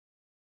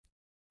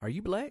Are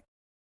you black?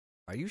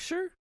 Are you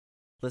sure?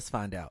 Let's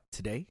find out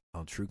today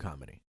on True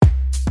Comedy.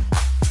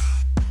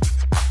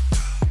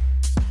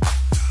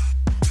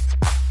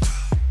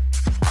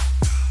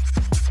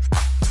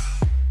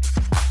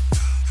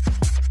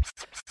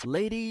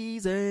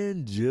 Ladies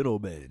and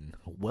gentlemen,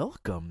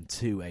 welcome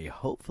to a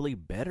hopefully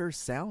better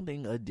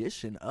sounding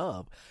edition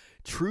of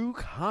True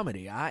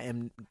Comedy. I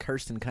am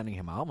Kirsten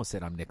Cunningham. I almost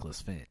said I'm Nicholas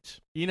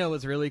Finch. You know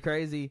what's really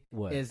crazy?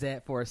 What? Is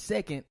that for a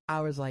second, I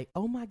was like,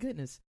 oh my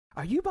goodness,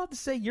 are you about to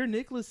say you're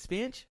Nicholas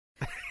Finch?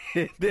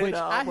 Which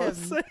I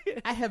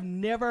have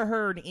never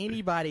heard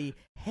anybody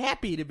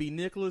happy to be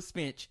Nicholas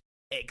Finch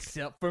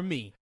except for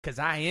me, because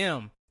I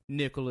am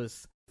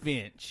Nicholas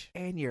Finch.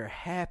 And you're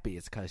happy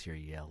it's because you're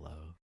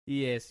yellow.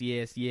 Yes.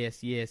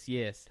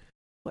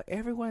 Well,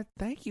 everyone,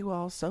 thank you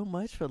all so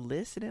much for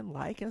listening,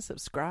 liking,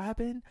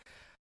 subscribing,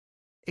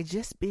 and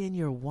just being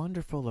your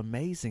wonderful,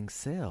 amazing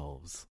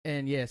selves.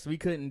 And yes, we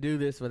couldn't do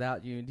this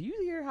without you. Do you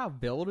hear how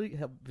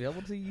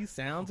velvety you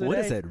sound today? What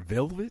is that,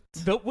 velvet?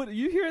 What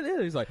you hear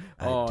that? He's like,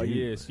 I do.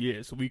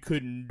 yes, we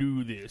couldn't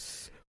do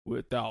this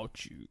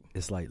without you.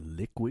 It's like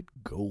liquid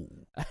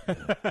gold.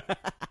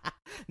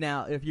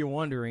 Now, if you're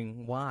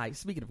wondering why,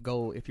 speaking of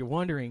gold, if you're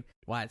wondering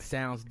why it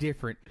sounds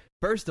different,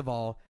 first of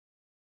all,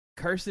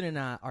 Kirsten and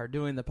I are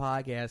doing the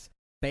podcast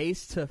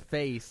face to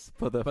face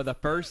for the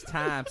first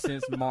time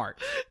since March.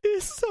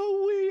 It's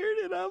so weird,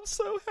 and I'm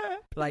so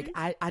happy. Like,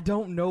 I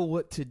don't know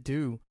what to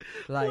do.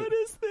 Like, what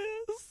is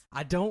this?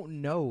 I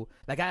don't know.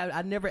 Like,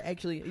 I never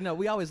actually,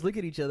 we always look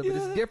at each other, but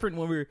it's different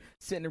when we're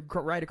sitting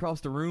right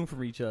across the room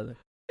from each other.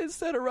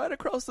 Instead of right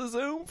across the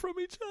Zoom from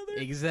each other.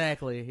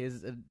 Exactly.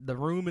 The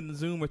room and the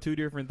Zoom are two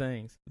different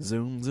things.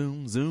 Zoom,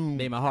 zoom, zoom.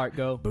 Made my heart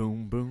go.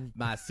 Boom, boom.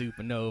 My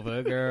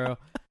supernova, girl.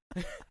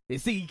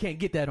 See, you can't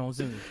get that on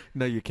Zoom.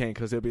 No, you can't,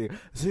 because it'll be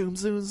zoom,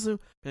 zoom, zoom.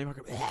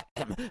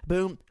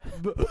 Boom,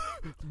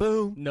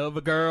 boom. Nova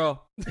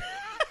girl.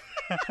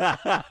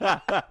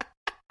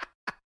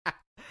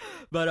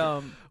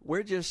 But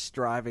we're just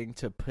striving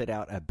to put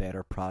out a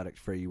better product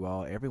for you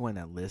all. Everyone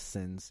that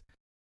listens,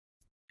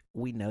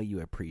 we know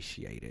you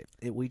appreciate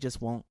it. We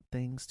just want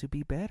things to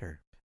be better,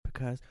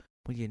 because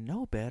when you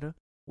know better,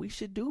 we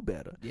should do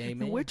better. Yeah,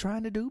 amen. And we're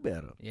trying to do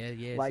better.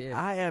 Yeah.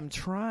 I am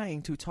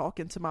trying to talk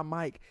into my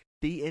mic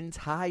the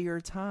entire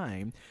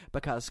time,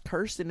 because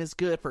Kirsten is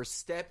good for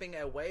stepping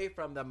away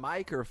from the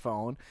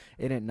microphone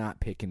and it not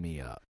picking me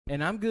up.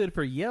 And I'm good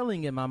for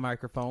yelling in my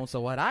microphone,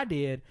 so what I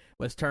did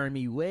was turn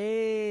me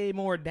way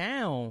more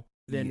down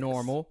than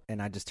normal.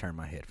 And I just turned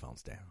my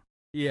headphones down.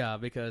 Yeah,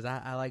 because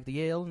I like to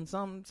yell and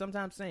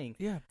sometimes sing.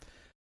 Yeah.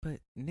 But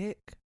Nick,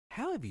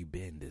 how have you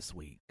been this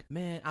week?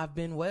 Man, I've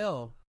been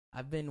well.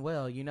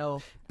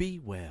 Be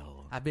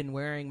well. I've been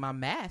wearing my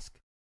mask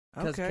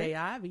because K.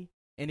 Ivy.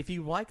 And if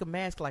you like a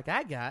mask like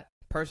I got,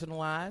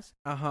 personalized,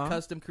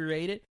 custom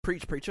created,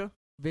 preacher,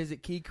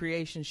 visit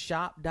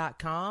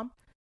keycreationshop.com.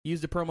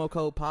 Use the promo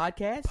code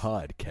podcast.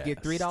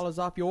 Get $3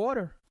 off your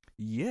order.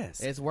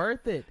 Yes. It's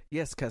worth it.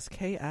 Yes, because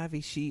K.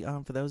 Ivy, she,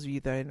 for those of you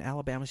that are in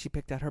Alabama, she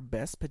picked out her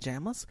best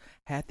pajamas,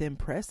 had them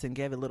pressed, and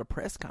gave a little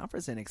press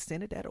conference and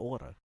extended that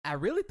order. I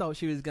really thought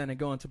she was going to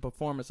go into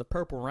performance of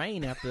Purple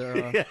Rain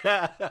after...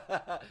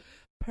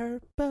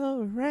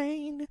 Purple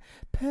rain,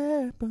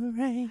 purple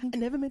rain. I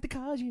never meant to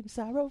cause you any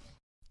sorrow.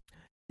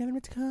 Never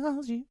meant to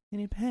cause you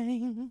any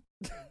pain.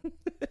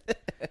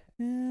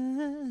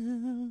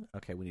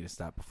 Okay, we need to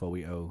stop before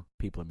we owe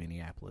people in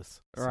Minneapolis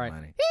some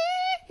money.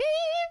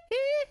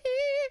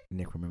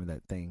 Nick, remember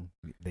that thing,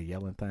 the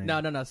yelling thing?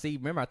 No. See,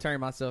 remember I turned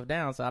myself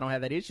down, so I don't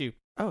have that issue.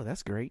 Oh,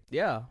 that's great.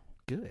 Yeah.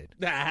 Good.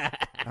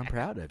 I'm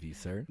proud of you,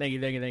 sir. Thank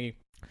you.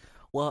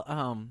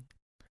 Well,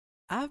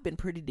 I've been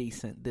pretty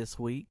decent this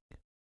week.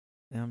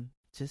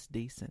 Just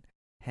decent.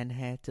 Hadn't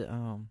had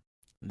to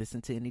listen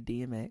to any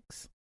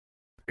DMX.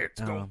 It's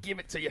gonna give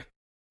it to you.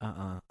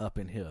 Up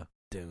in here.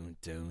 Doon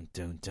doon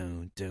doon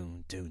doon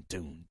doon doon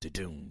doon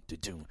doon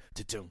doon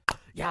doon.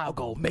 Y'all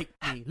gonna make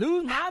me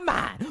lose my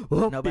mind.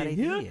 Nobody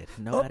did.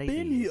 Nobody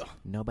did.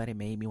 Nobody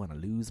made me want to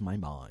lose my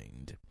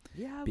mind.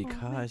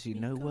 Because you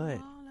know what?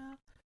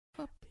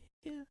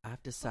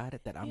 I've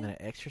decided that I'm going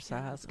to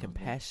exercise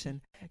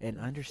compassion and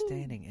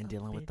understanding in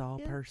dealing with all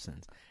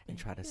persons and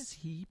try to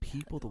see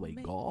people the way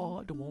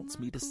God wants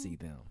me to see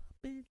them.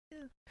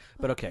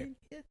 But okay,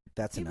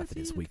 that's enough of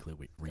this weekly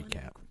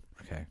recap.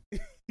 Okay.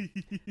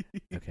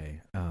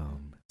 Okay.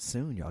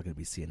 Soon y'all gonna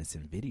be seeing us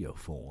in video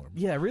form.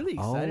 Yeah, really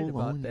excited all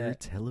about on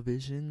that. Your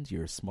televisions,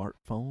 your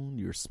smartphone,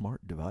 your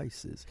smart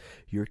devices,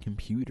 your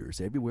computers,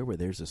 everywhere where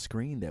there's a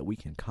screen that we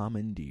can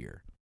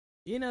commandeer.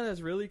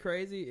 That's really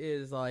crazy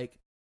is like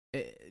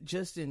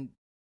just in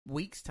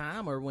weeks'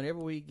 time or whenever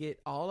we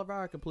get all of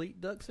our complete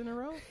ducks in a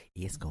row.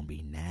 It's gonna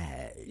be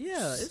nice.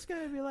 Yeah, it's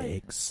gonna be like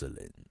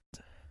excellent.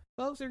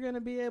 Folks are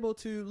gonna be able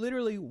to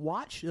literally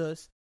watch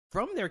us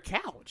from their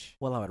couch.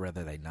 Well, I would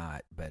rather they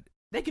not, but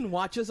they can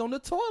watch us on the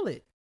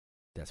toilet.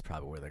 That's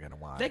probably where they're going to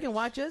watch. They can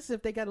watch us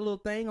if they got a little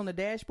thing on the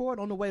dashboard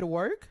on the way to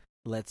work.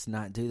 Let's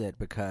not do that,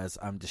 because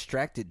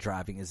distracted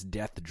driving is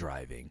death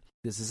driving.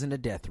 This isn't a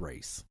death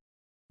race.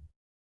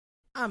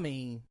 I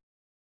mean,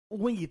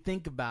 when you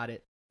think about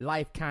it,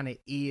 life kind of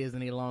is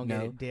an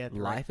elongated death.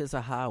 Life is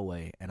a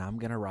highway, and I'm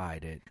going to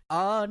ride it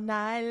all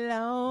night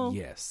long.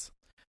 Yes.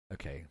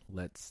 Okay,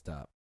 let's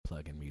stop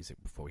plugging music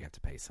before we have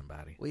to pay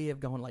somebody. We have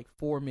gone like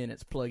 4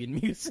 minutes plugging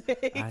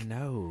music. I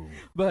know.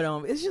 But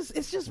it's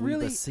just we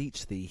really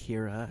beseech thee,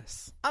 hear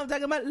us. I'm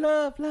talking about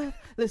love.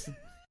 Listen.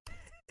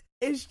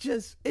 It's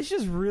just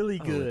really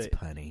good. It's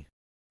punny.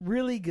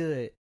 Really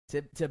good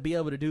to be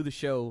able to do the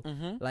show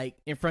like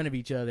in front of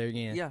each other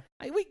again. Yeah.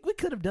 Like, we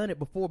could have done it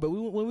before, but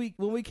when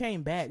we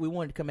came back, we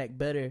wanted to come back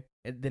better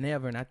than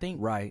ever, and I think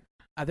we're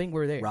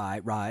there.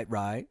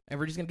 Right. And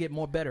we're just gonna get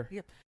more better.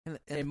 Yep.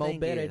 And more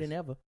better than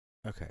ever.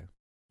 Okay.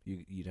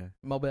 You done?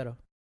 More better.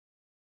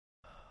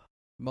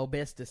 More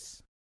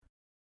bestest.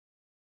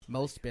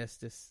 Most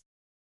bestest.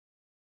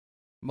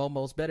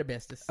 Most better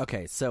bestest.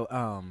 Okay, so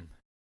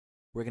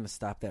we're gonna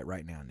stop that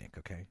right now, Nick.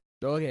 Okay.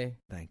 Okay.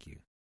 Thank you.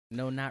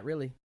 No, not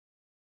really.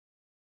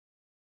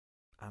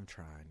 I'm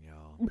trying,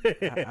 y'all.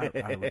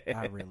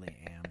 I really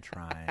am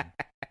trying.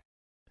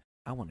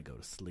 I want to go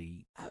to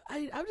sleep.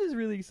 I'm just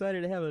really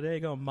excited to have a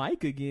daggone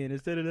mic again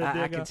instead of that.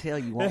 I can tell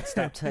you won't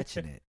stop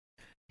touching it.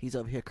 He's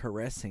over here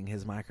caressing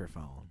his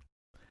microphone.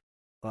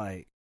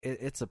 Like,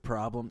 it's a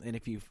problem. And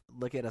if you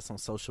look at us on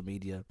social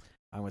media,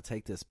 I'm going to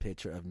take this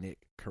picture of Nick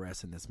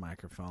caressing this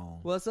microphone.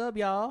 What's up,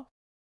 y'all?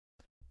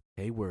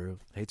 Hey,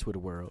 world. Hey, Twitter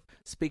world.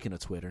 Speaking of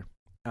Twitter,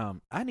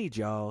 I need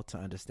y'all to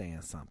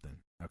understand something,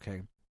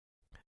 okay?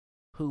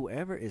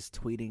 Whoever is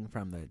tweeting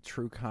from the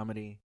True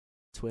Comedy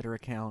Twitter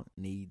account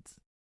needs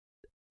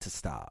to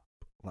stop.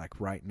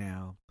 Like, right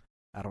now,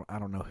 I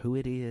don't know who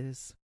it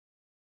is.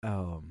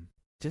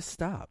 Just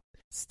stop.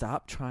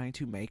 Stop trying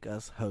to make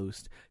us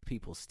host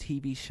people's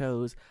TV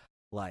shows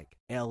like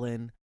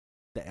Ellen,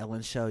 the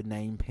Ellen Show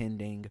name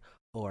pending,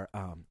 or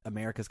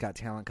America's Got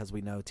Talent, because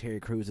we know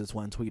Terry Crews is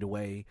one tweet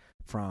away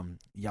from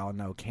y'all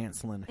know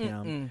canceling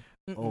him.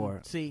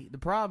 Or see, the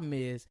problem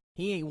is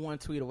he ain't one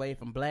tweet away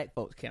from black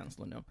folks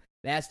canceling him.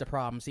 That's the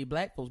problem. See,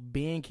 black folks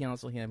been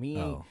canceling him. He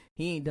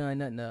ain't done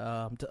nothing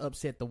to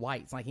upset the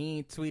whites. Like, he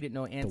ain't tweeted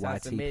no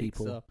anti-Semitic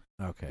stuff.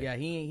 Okay. Yeah,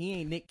 he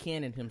ain't Nick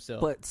Cannon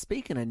himself. But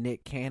speaking of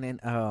Nick Cannon,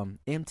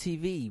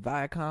 MTV,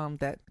 Viacom,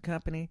 that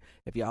company,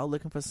 if y'all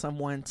looking for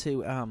someone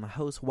to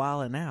host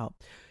Wildin' Out,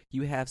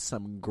 you have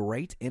some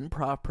great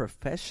improv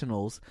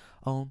professionals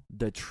on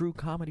the True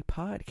Comedy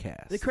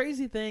Podcast. The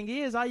crazy thing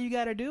is, all you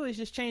got to do is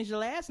just change the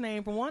last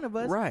name from one of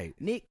us. Right.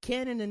 Nick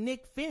Cannon and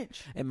Nick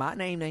Finch. And my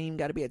name ain't even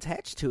got to be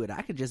attached to it.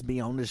 I could just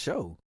be on the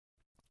show.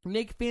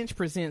 Nick Finch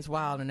presents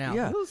Wildin' Out.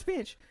 Yeah. Who's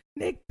Finch?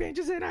 Nick Finch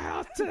is in the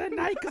house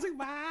tonight because he's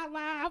wild.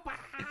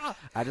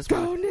 I just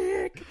go, want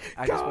Nick.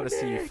 I go, just want to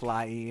see you Nick.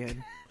 fly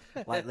in.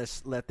 Like,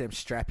 let's let them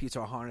strap you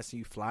to a harness and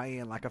you fly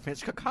in like a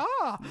Finch.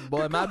 Caw.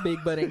 Boy, my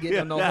big butt ain't getting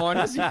on no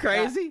harness. You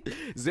crazy?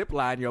 Zip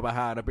line your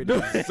behind up in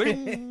the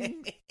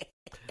zing.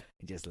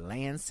 It just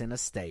lands in a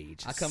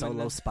stage.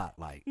 Solo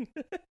spotlight.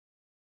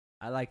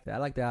 I like that. I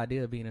like the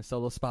idea of being a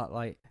solo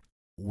spotlight.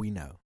 We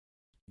know.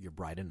 You're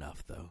bright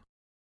enough, though.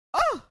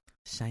 Oh!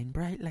 Shine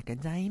bright like a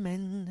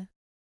diamond.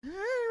 All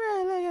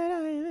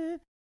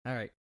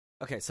right.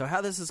 Okay, so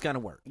how this is going to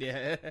work.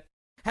 Yeah.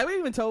 Have we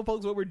even told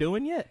folks what we're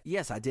doing yet?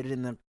 Yes, I did it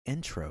in the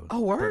intro. Oh,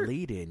 word? The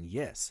lead-in,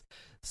 yes.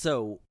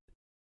 So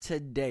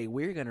today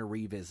we're going to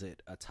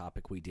revisit a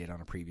topic we did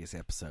on a previous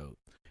episode.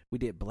 We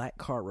did Black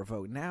Card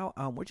Revoke. Now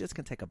we're just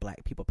going to take a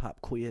Black People Pop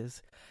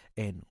quiz,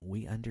 and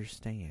we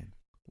understand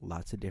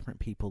lots of different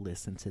people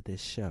listen to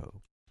this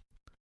show.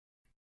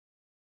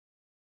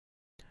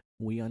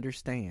 We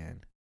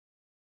understand.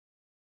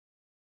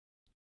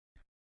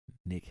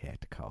 Nick had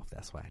to cough.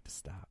 That's why I had to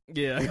stop.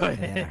 Yeah, go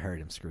ahead. And then I heard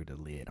him screw the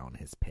lid on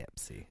his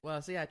Pepsi. Well,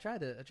 see, I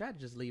tried to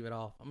just leave it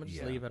off. I'm gonna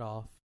just leave it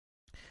off.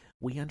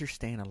 We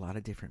understand a lot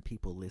of different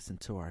people listen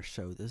to our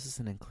show. This is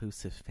an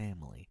inclusive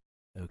family,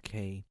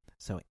 okay?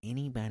 So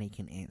anybody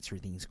can answer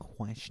these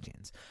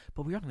questions.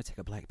 But we are going to take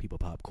a Black People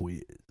Pop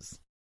quiz.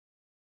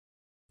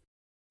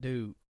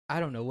 Dude,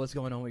 I don't know what's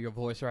going on with your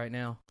voice right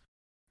now.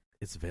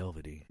 It's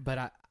velvety.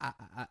 But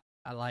I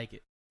like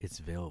it. It's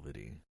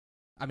velvety.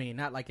 I mean,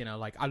 not like,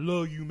 like I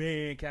love you,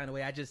 man, kind of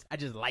way. I just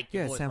like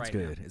your voice. Yeah, it sounds right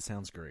good. now. It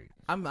sounds great.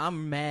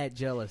 I'm mad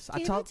jealous.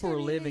 I talk for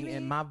a living,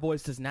 and my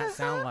voice does not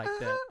sound like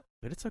that.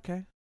 But it's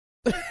okay.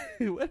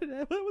 What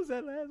was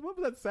that last? What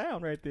was that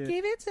sound right there?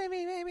 Give it to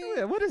me, baby.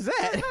 What is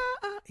that?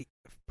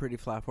 Pretty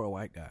fly for a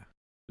white guy.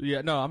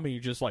 Yeah, no, I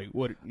mean just like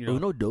what you know.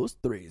 Uno, dos,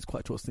 tres,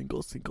 cuatro,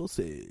 cinco, cinco,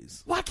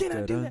 seis. Why can't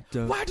I do that?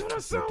 Why don't I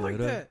sound like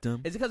that?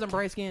 Is it because I'm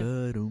bright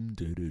skinned?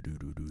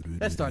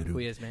 Let's start the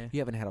quiz, man.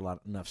 You haven't had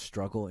enough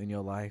struggle in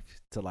your life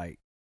to like.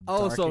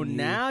 Oh, so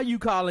now you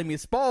calling me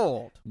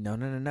spoiled? No.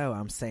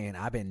 I'm saying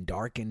I've been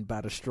darkened by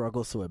the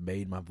struggle, so it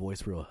made my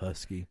voice real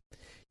husky.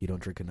 You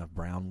don't drink enough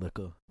brown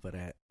liquor for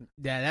that.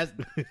 Yeah,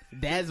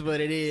 that's what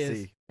it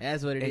is. See,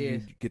 that's what it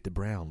is. You get the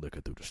brown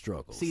liquor through the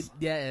struggles. See,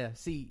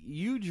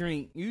 you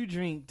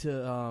drink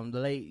to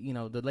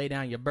lay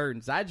down your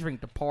burdens. I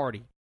drink to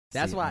party.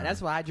 That's why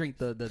I drink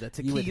the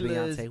tequilas. You with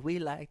Beyonce, we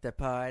like the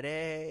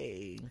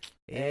party.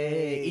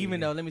 Hey,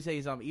 even though, let me tell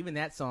you something. Even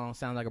that song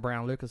sounds like a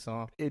brown liquor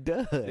song. It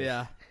does.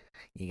 Yeah.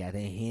 You got that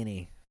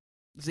Henny.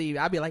 See,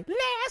 I'd be like,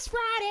 last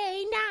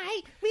Friday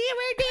night, we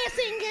were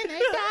dancing in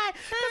the dark.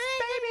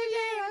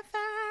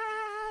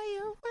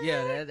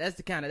 Yeah, that's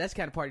the kind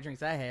of party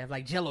drinks I have,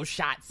 like Jello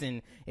shots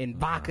and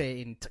vodka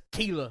and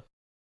tequila.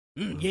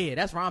 Yeah,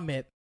 that's where I'm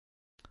at.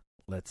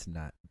 Let's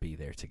not be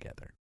there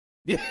together.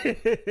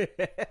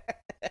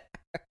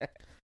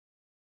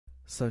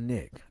 So,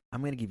 Nick,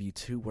 I'm going to give you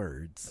 2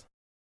 words.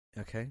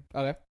 Okay?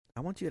 Okay.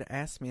 I want you to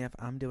ask me if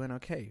I'm doing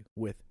okay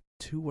with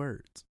 2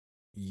 words.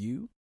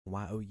 You,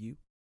 Y-O-U,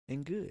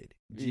 and good,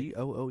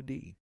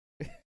 G-O-O-D.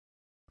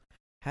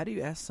 How do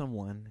you ask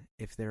someone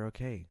if they're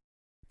okay?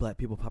 Black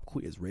People Pop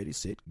Quiz. Ready,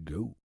 set,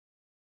 go.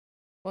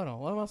 Hold on.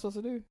 What am I supposed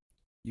to do?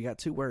 You got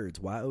 2 words,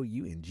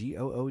 Y-O-U and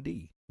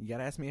G-O-O-D. You got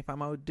to ask me if I'm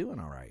doing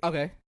all right.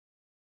 Okay.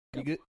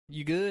 You good?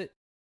 You good?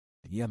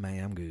 Yeah,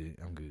 man, I'm good.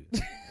 I'm good.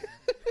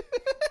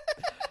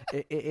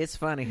 It's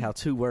funny how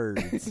 2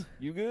 words.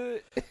 You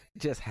good?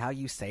 Just how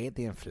you say it,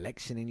 the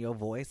inflection in your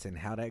voice, and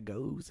how that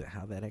goes, and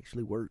how that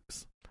actually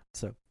works.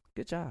 So,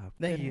 good job.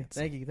 Thank you.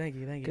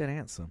 Good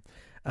answer.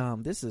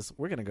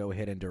 We're gonna go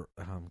ahead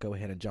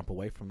and jump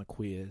away from the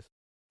quiz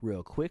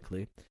real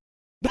quickly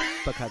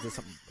because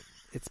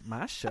it's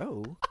my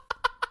show,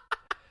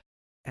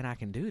 and I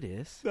can do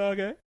this.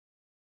 Okay.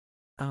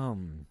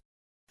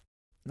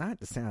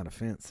 Not to sound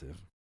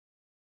offensive.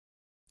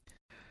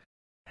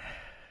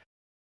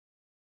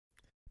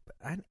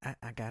 I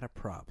got a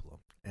problem,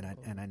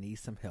 and I need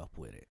some help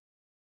with it.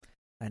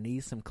 I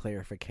need some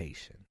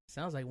clarification.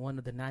 Sounds like one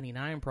of the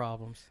 99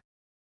 problems.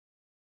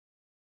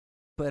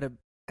 But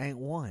ain't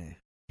one.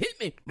 Hit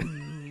me.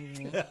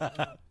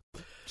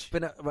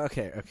 But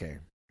okay.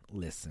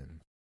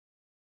 Listen.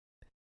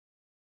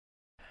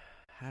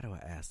 How do I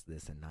ask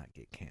this and not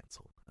get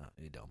canceled?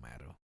 It don't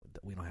matter.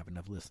 We don't have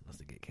enough listeners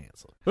to get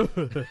canceled.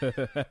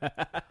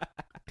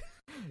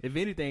 If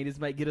anything, this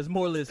might get us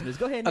more listeners.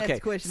 Go ahead and ask the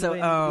question. So,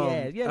 go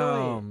ahead.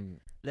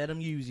 Let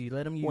them use you.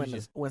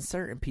 When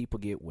certain people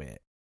get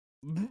wet,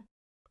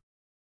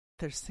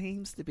 there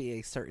seems to be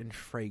a certain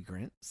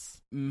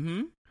fragrance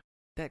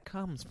that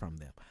comes from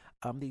them.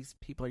 These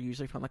people are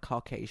usually from the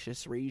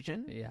Caucasus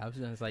region. Yeah, I was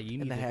going to say, you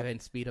need to go ahead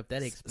and speed up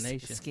that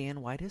explanation.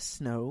 Skin white as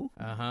snow.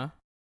 Uh-huh.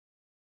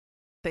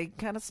 They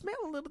kind of smell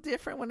a little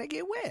different when they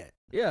get wet.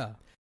 Yeah.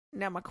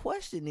 Now, my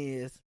question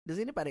is,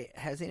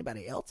 has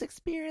anybody else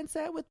experienced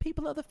that with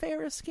people of the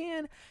fairer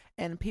skin?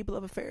 And people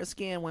of a fairer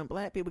skin, when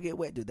black people get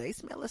wet, do they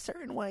smell a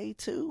certain way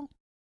too?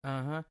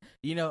 Uh-huh.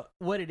 You know,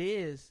 what it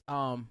is,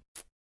 I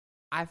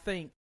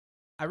don't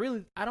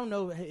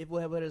know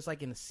what it's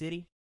like in the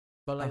city,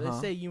 but like,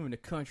 let's say you're in the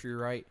country,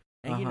 right?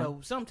 And you know,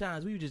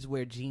 sometimes we just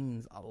wear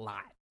jeans a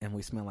lot. And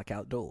we smell like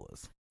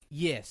outdoors.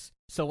 Yes.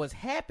 So what's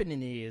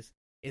happening is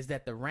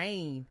that the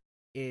rain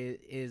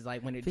is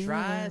like when it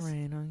dries,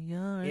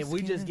 and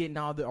we just getting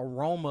all the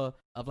aroma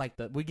of like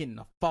we getting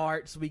the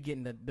farts, we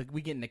getting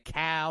the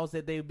cows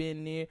that they've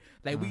been there,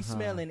 like we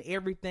smelling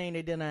everything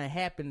that didn't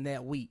happen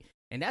that week,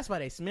 and that's why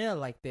they smell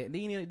like that.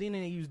 Then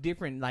they use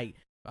different like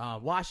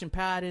washing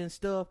powder and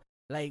stuff.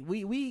 Like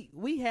we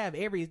have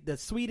the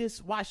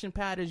sweetest washing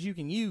powders you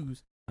can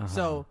use.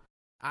 So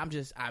I'm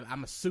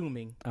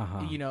assuming,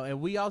 you know,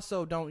 and we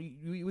also don't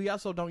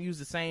use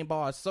the same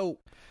bar of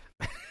soap.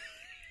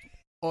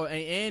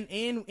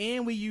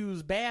 And we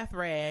use bath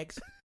rags,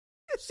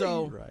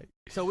 so right.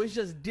 So it's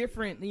just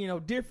different, you know,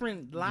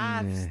 different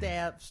live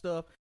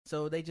stuff.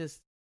 So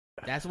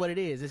that's what it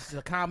is. It's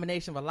a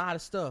combination of a lot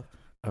of stuff.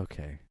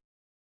 Okay,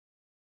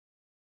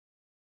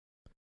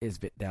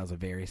 that was a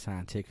very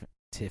scientific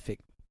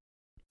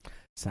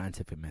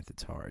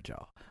method's hard,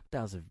 y'all.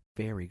 That was a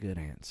very good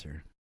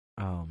answer.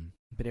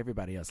 But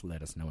everybody else,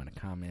 let us know in the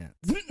comments.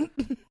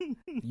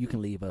 You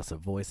can leave us a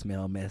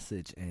voicemail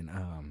message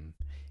and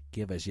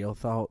give us your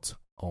thoughts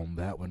on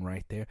that one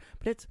right there.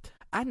 But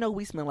I know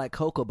we smell like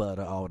cocoa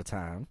butter all the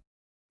time.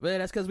 Well,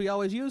 that's because we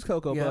always use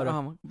cocoa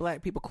butter.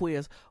 Black people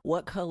quiz.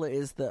 What color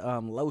is the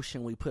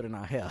lotion we put in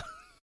our hair?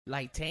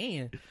 Like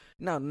tan.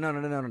 No.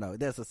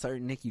 There's a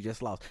certain Nick you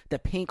just lost. The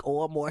pink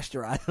oil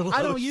moisturizer lotion.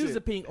 I don't use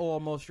the pink oil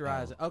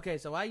moisturizer. Oh. Okay,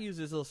 so I use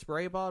this little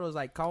spray bottle. It's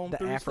like comb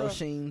through Afro stuff.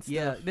 Sheen stuff.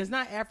 Yeah, there's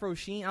not Afro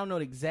Sheen. I don't know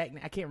the exact.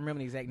 I can't remember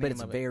the exact name. But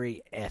it's of it.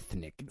 very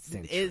ethnic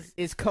centric.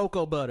 It's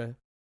cocoa butter.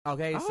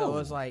 Okay, so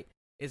it's like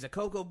it's a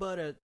cocoa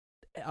butter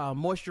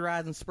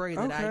moisturizing spray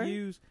that I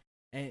use,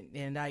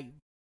 and I.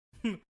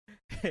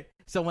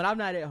 So when I'm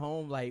not at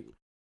home, like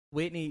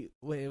Whitney,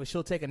 when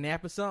she'll take a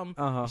nap or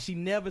something, she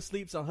never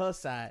sleeps on her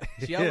side.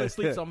 She always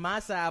sleeps on my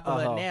side for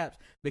her naps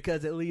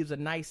because it leaves a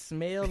nice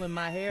smell in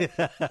my hair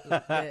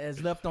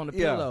that's left on the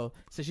pillow.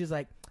 So she's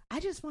like, I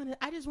just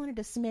wanted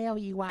to smell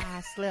you while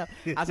I slept.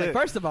 I was like,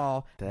 first of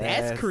all,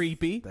 that's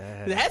creepy.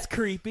 That's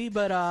creepy,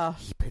 but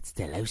he puts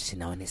the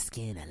lotion on his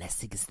skin unless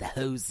he gets the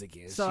hose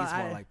again. So she's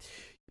more like,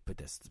 you put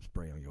that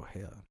spray on your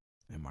hair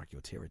and mark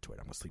your territory.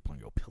 I'm gonna sleep on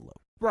your pillow.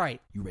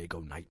 Right. You ready to go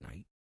night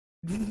night?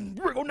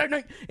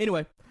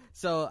 Anyway,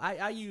 so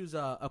I use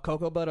a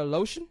cocoa butter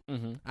lotion.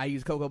 I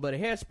use cocoa butter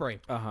hairspray.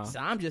 So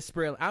I'm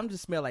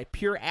just smell like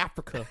pure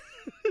Africa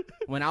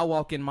when I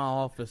walk in my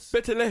office,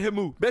 Better let him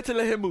move. Better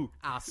let him move.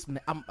 I'll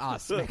smack.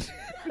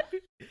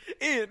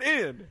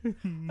 In.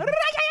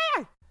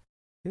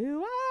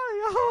 You are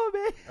your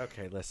man.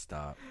 Okay, let's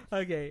stop.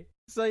 Okay,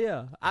 so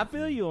yeah, I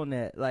feel you on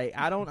that. Like,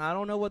 I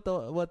don't know what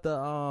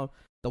the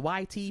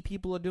YT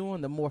people are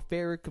doing. The more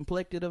fairer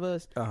complected of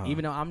us,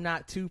 even though I'm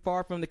not too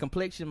far from the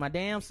complexion of my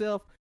damn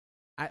self,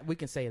 we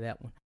can say that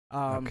one.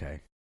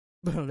 Okay,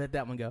 let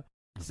that one go.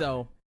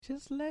 So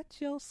just let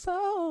your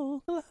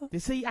soul glow. You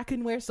see, I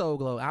couldn't wear Soul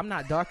Glow. I'm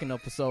not dark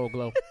enough for Soul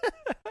Glow.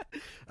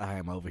 I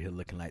am over here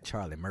looking like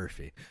Charlie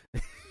Murphy.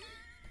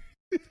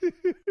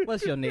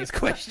 What's your next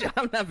question?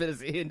 I'm not going to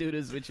sit here and do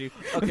this with you.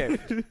 Okay,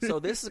 so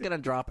this is going to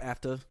drop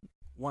after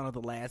one of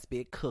the last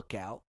big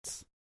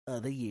cookouts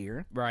of the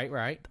year.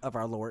 Right. Of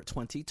our Lord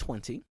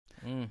 2020.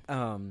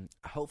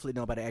 Hopefully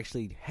nobody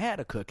actually had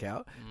a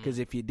cookout, because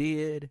if you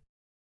did,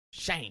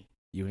 shame.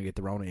 You can get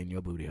the Rona in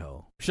your booty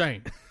hole.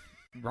 Shame.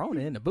 Rona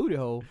in the booty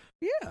hole?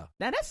 Yeah.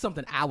 Now, that's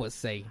something I would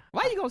say.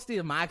 Why you going to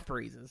steal my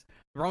phrases?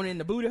 Rona in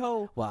the booty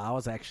hole? Well, I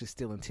was actually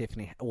stealing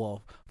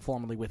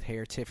formerly with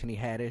hair, Tiffany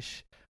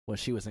Haddish, when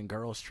she was in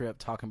Girls Trip,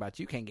 talking about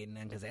you can't get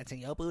none because that's in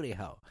your booty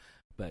hole.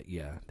 But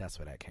yeah, that's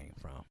where that came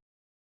from.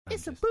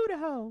 It's a booty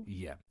hole.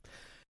 Yeah.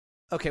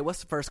 Okay, what's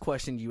the first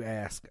question you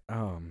ask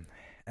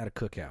at a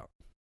cookout?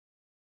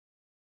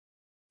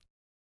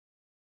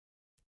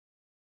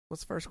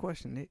 What's the first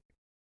question, Nick?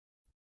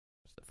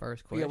 What's the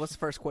first question? Yeah, what's the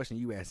first question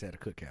you asked at a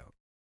cookout?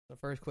 The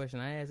first question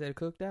I asked at a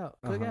cookout.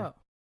 I don't know.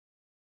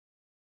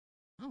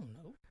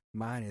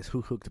 Mine is,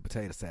 who cooked the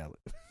potato salad?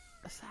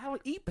 I would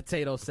eat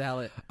potato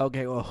salad.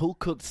 Okay, well, who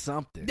cooked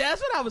something?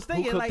 That's what I was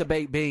thinking. Who cooked the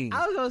baked beans?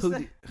 I was gonna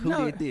say,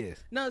 who did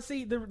this? No,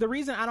 see, the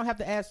reason I don't have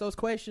to ask those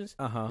questions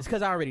is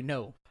because I already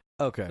know.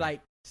 Okay.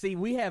 Like, see,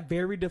 we have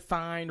very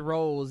defined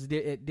roles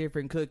at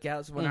different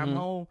cookouts when I'm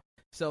home.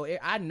 So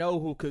I know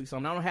who cooks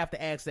something. I don't have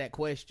to ask that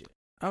question.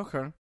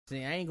 Okay.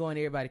 See, I ain't going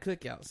to everybody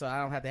cookout, so I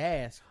don't have to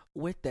ask.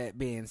 With that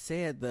being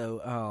said,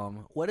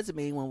 though, what does it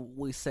mean when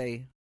we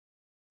say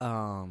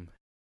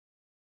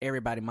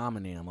everybody mama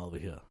them over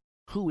here?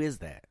 Who is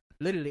that?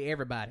 Literally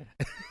everybody.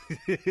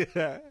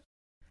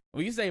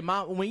 When you say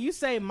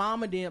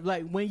mama them,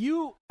 like when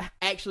you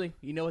actually,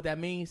 you know what that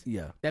means?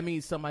 Yeah. That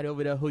means somebody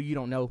over there who you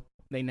don't know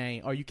their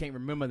name or you can't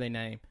remember their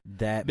name.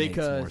 That makes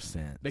more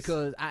sense.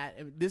 Because I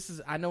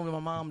know when my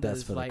mom does.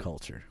 That's for the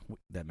culture.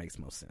 That makes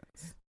most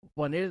sense.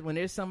 When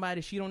there's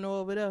somebody she don't know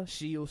over there,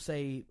 she'll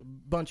say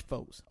bunch of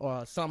folks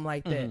or something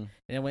like that.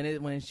 And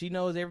when she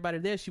knows everybody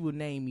there, she will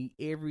name me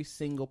every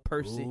single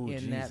person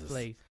in that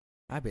place.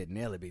 I bet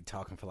Nelly be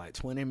talking for like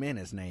 20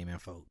 minutes naming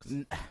folks.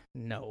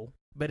 No,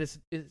 but it's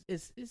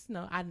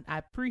no. I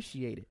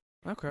appreciate it.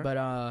 Okay,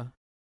 but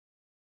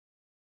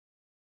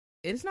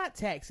it's not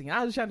taxing.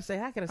 I was trying to say,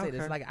 how can I say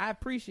this? Like, I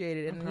appreciate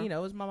it, and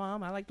it's my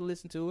mom. I like to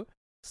listen to her.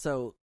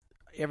 So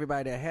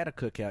everybody that had a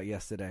cookout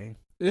yesterday,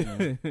 if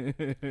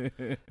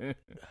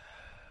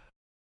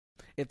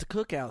the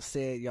cookout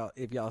said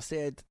if y'all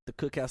said the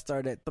cookout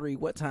started at 3,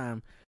 what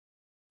time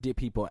did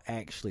people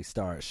actually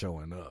start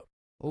showing up?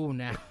 Oh,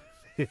 now.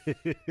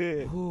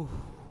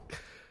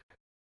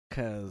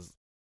 Cause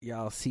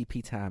y'all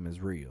CP time is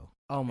real.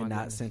 Oh my god,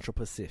 not Central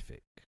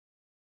Pacific.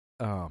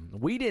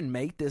 We didn't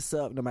make this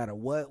up. No matter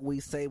what we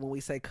say when we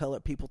say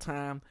colored people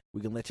time,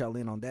 we can let y'all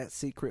in on that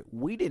secret.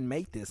 We didn't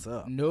make this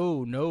up.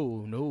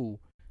 No.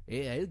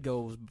 Yeah, it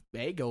goes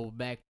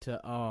back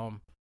to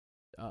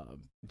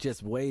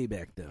just way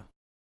back there.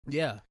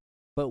 Yeah,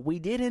 but we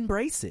did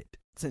embrace it.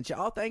 Since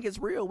y'all think it's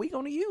real, we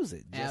gonna use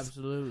it.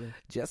 Absolutely.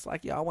 Just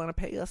like y'all want to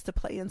pay us to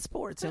play in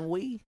sports, and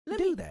we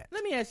do that.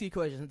 Let me ask you a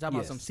question. Talking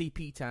about some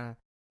CP time.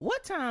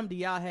 What time do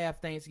y'all have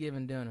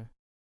Thanksgiving dinner?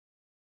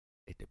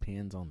 It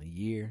depends on the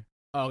year.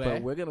 Okay.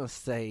 But we're gonna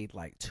say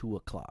like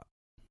 2:00.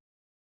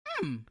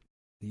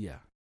 Yeah.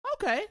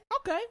 Okay.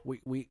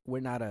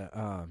 We're not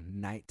a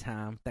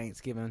nighttime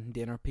Thanksgiving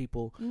dinner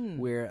people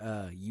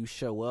where you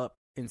show up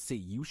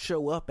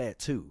at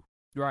 2.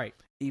 Right.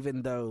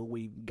 Even though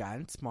we've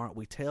gotten smart,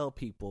 we tell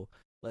people,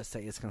 let's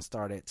say it's going to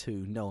start at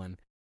 2, knowing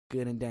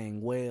good and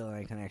dang well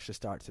it can actually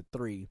start to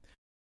 3.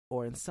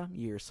 Or in some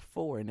years,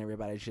 4, and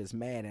everybody's just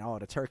mad and all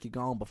the turkey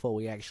gone before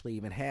we actually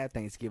even had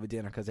Thanksgiving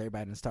dinner because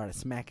everybody done started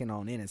smacking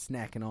on it and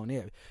snacking on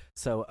it.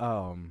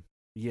 So,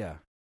 yeah.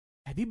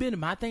 Have you been to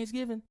my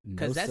Thanksgiving?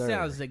 Because that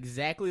sounds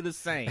exactly the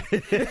same.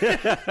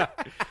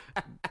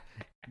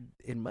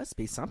 It must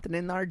be something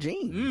in our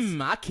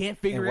genes. I can't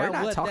figure out what that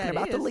is. We're not talking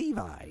about the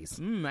Levi's.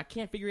 I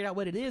can't figure it out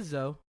what it is,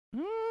 though.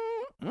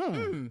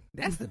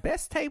 That's the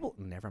best table.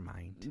 Never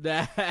mind.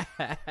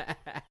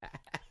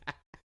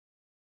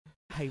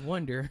 I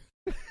wonder.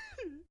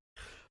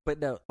 But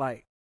no,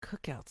 like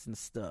cookouts and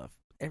stuff,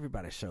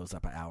 everybody shows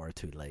up an hour or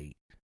 2 late.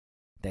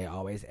 They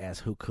always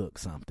ask who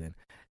cooked something.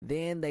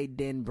 Then they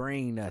didn't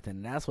bring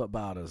nothing. That's what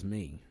bothers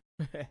me.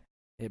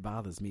 It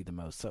bothers me the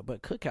most. So,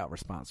 but cook out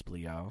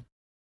responsibly, y'all.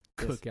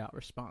 Cook out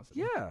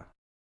responsibly. Yeah.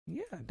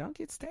 Don't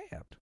get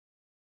stabbed.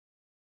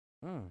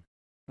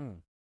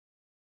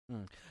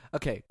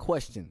 Okay,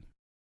 question.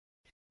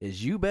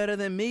 Is you better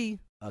than me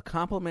a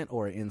compliment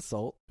or an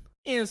insult?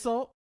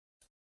 Insult.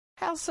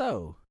 How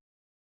so?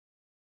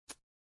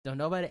 Don't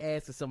nobody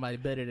ask for somebody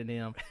better than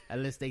them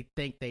unless they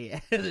think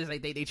they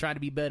try to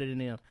be better than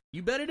them.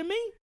 You better than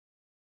me?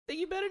 Think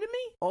you better than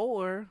me?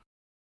 Or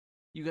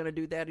you gonna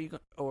do that?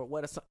 Or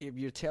what if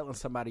you're telling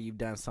somebody you've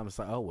done something? It's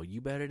like, oh, well,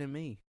 you better than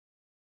me.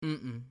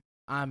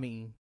 I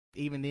mean,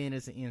 even then,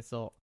 it's an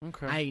insult.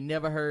 Okay. I ain't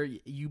never heard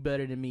you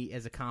better than me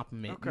as a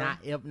compliment.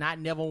 Okay. Not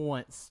never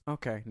once.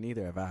 Okay,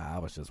 neither have I. I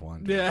was just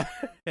wondering.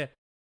 Yeah.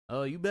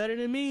 Oh, you better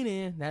than me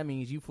then. That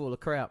means you full of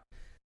crap.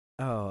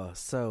 Oh,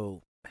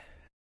 so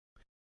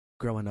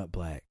growing up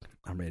black,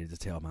 I'm ready to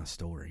tell my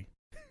story.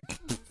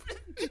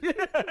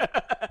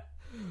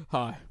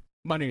 Hi,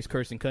 my name is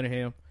Kirsten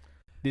Cunningham.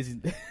 This is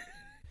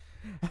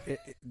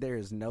there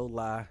is no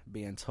lie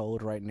being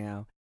told right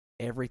now.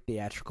 Every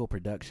theatrical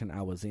production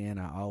I was in,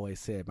 I always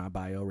said my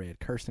bio read,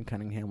 Kirsten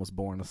Cunningham was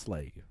born a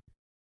slave.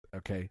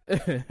 Okay?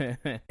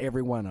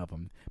 Every one of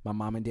them. My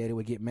mom and daddy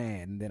would get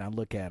mad, and then I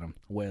look at them.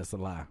 Where's the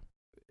lie?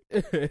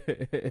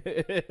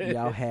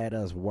 Y'all had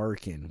us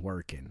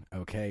working,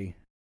 okay?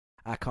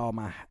 I call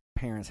my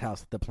parents'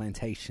 house the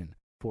plantation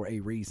for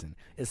a reason.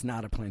 It's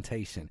not a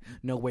plantation.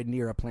 Nowhere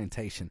near a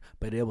plantation,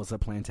 but it was a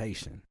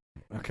plantation.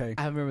 Okay.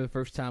 I remember the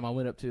first time I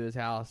went up to his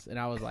house and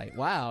I was like,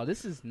 wow,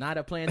 this is not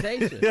a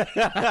plantation.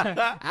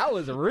 I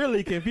was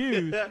really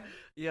confused.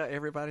 Yeah,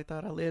 everybody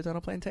thought I lived on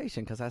a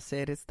plantation because I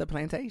said it's the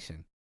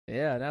plantation.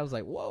 Yeah, and I was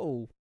like,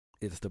 whoa.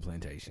 It's the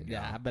plantation.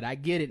 Yeah, but I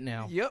get it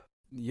now.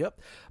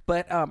 Yep.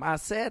 But I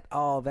said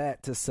all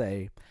that to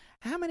say,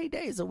 how many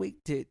days a week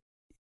did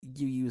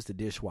you use the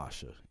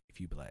dishwasher if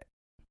you black?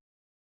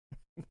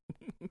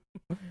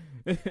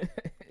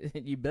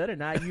 You better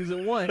not use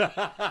it one.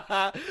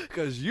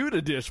 Because you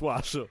the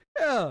dishwasher.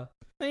 Yeah.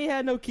 I ain't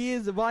had no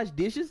kids to wash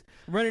dishes,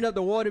 running up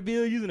the water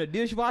bill using a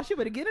dishwasher,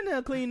 but get in there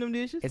and clean them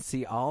dishes. And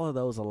see, all of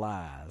those are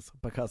lies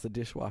because the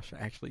dishwasher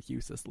actually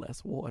uses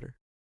less water.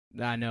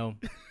 I know.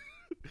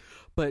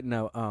 But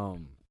no,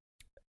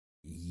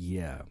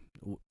 yeah.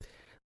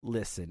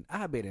 Listen,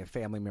 I've been in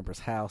family members'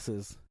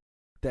 houses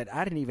that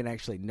I didn't even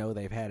actually know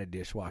they've had a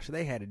dishwasher.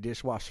 They had a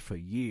dishwasher for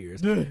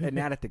years. And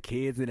now that the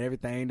kids and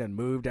everything done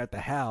moved out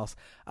the house,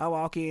 I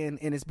walk in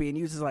and it's being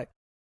used. It's like,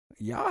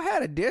 y'all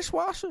had a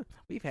dishwasher?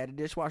 We've had a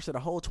dishwasher the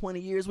whole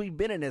 20 years we've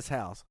been in this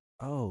house.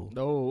 Oh.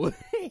 No.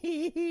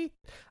 I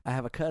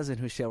have a cousin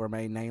who shall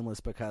remain nameless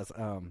because,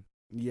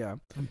 yeah.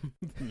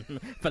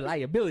 For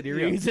liability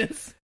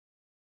reasons.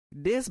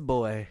 This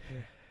boy,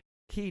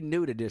 he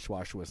knew the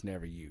dishwasher was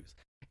never used.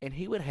 And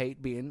he would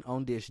hate being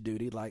on dish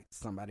duty like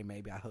somebody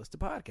maybe I host a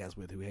podcast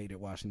with who hated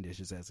washing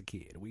dishes as a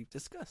kid. We've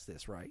discussed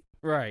this, right?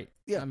 Right.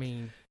 Yeah. I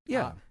mean,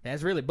 yeah.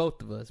 That's really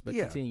both of us, but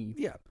yeah. continue.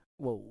 Yeah.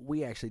 Well,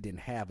 we actually didn't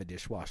have a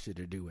dishwasher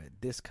to do it.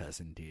 This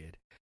cousin did.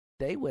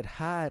 They would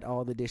hide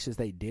all the dishes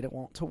they didn't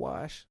want to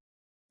wash,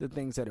 the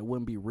things that it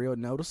wouldn't be real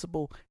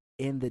noticeable,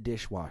 in the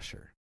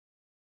dishwasher.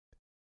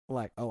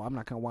 Like, oh, I'm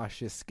not going to wash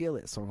this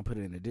skillet, so I'm going to put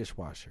it in the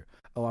dishwasher.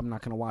 Oh, I'm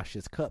not going to wash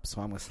this cup,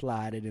 so I'm going to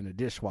slide it in the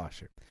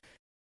dishwasher.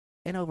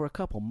 And over a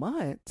couple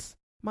months,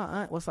 my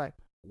aunt was like,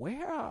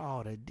 where are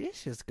all the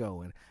dishes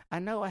going? I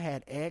know I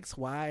had X,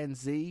 Y, and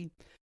Z,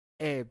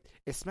 and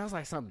it smells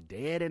like something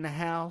dead in the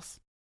house.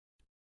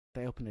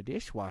 They opened the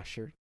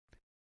dishwasher,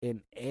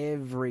 and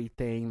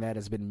everything that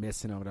has been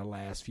missing over the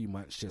last few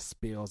months just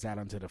spills out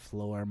onto the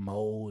floor,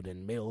 mold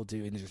and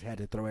mildew, and just had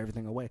to throw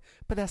everything away.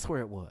 But that's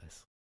where it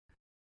was.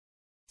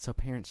 So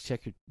parents,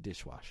 check your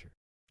dishwasher.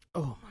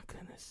 Oh my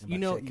goodness!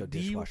 And check your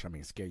dishwasher. I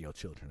mean, scare your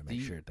children to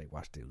make sure they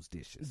wash those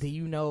dishes. Do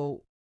you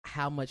know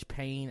how much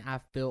pain I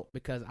felt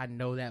because I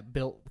know that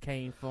belt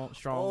came from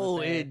strong? Oh,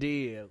 it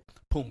did.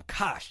 Boom,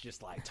 gosh,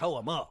 just like toe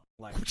him up,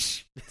 like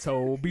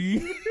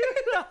Toby.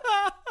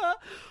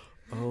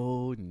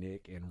 Oh,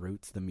 Nick and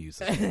Roots the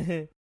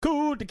music.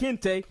 Cool to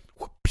Kente.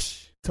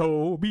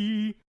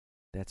 Toby.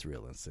 That's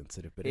real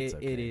insensitive, but it's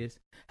okay. It is.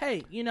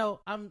 Hey,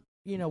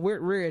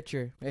 we're at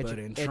your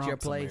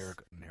place.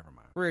 America, never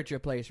mind. We're at your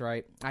place,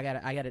 right? I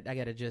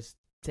gotta just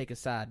take a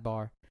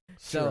sidebar.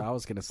 Sure, so, I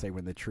was gonna say we're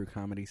in the True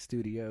Comedy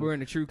Studio. We're in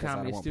the True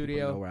Comedy Studio.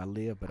 I don't know where I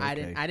live, but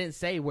okay. I didn't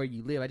say where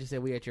you live. I just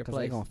said we're at your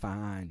place. They're gonna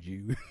find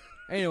you.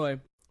 Anyway,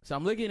 so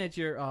I'm looking at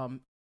your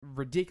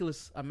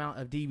ridiculous amount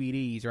of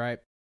DVDs, right?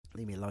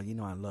 Leave me alone. You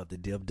know I love the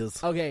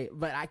divdas. Okay,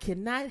 but I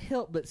cannot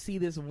help but see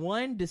this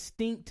one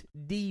distinct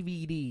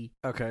DVD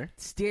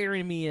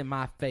staring me in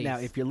my face. Now,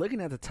 if you're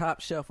looking at the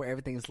top shelf where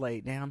everything's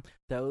laid down,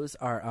 those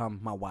are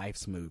my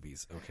wife's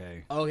movies,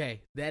 okay?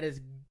 Okay, that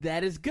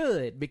is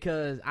good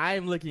because I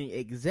am looking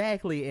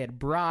exactly at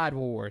Broad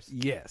Wars.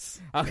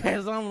 Yes.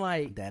 Okay, so I'm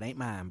like... That ain't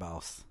mine,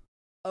 boss.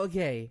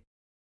 Okay.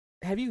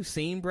 Have you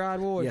seen Broad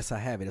Wars? Yes, I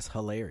have. It is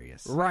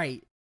hilarious.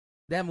 Right.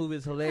 That movie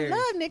is hilarious. I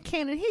love Nick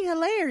Cannon. He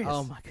hilarious.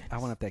 Oh, my goodness. I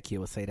wonder if that kid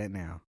would say that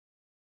now.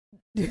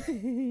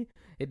 It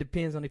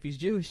depends on if he's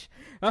Jewish.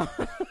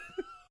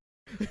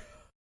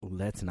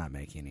 Let's not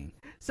make any.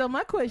 So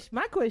my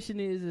question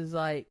is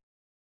like,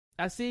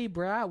 I see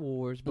Broad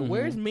Wars, but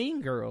where's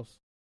Mean Girls?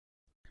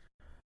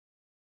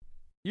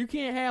 You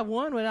can't have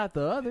one without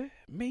the other.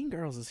 Mean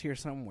Girls is here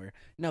somewhere.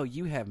 No,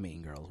 you have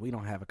Mean Girls. We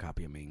don't have a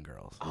copy of Mean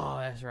Girls. Oh,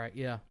 that's right.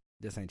 Yeah.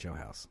 This ain't your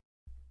house.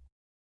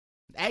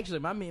 Actually,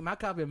 my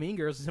copy of Mean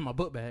Girls is in my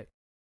book bag.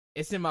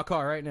 It's in my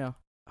car right now.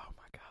 Oh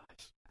my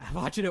gosh. I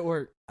watch it at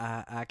work.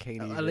 I can't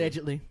even.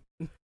 Allegedly.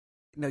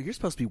 No, you're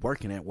supposed to be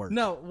working at work.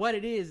 No, what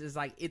it is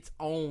like it's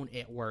on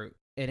at work,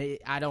 and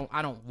I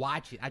don't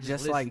watch it. I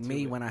just like listen me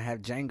to it. when I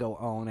have Django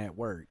on at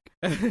work,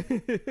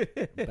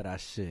 but I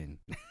shouldn't.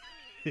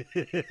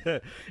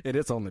 And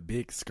it's on the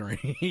big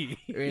screen.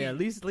 Yeah, at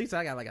least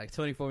I got like a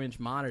 24-inch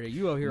monitor.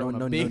 You over here on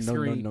a big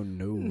screen.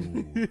 No.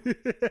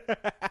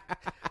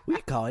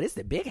 We call it. It's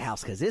the big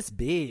house because it's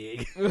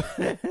big.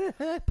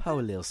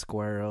 Poor little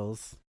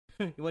squirrels.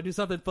 You want to do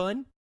something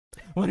fun?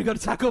 Want to go to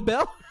Taco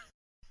Bell?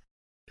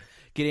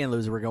 Get in,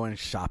 loser. We're going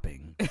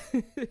shopping.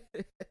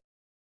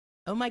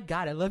 Oh my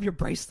god, I love your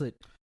bracelet.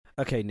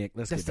 Okay, Nick,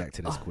 let's get back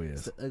to this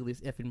quiz. It's the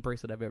ugliest effing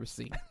bracelet I've ever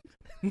seen.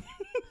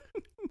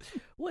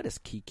 What is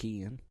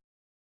kikiing?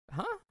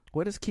 Huh?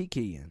 What is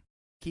kikiing?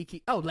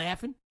 Kiki. Oh,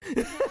 laughing?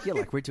 Yeah,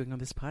 like we're doing on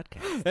this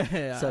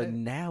podcast. So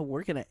now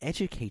we're going to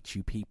educate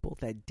you people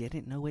that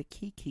didn't know what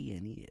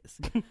kikiing is.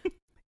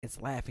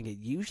 It's laughing. It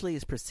usually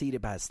is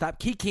preceded by stop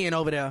kikiing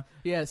over there.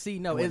 Yeah, see,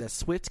 no. With a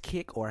swift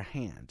kick or a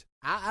hand.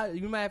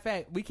 Matter of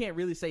fact, we can't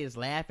really say it's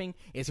laughing.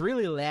 It's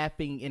really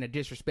laughing in a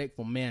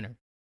disrespectful manner.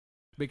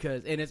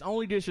 And it's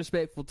only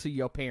disrespectful to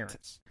your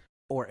parents.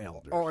 Or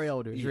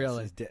elders. Yes,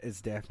 really.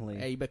 It's definitely.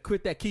 Hey, but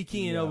quit that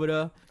kikiing over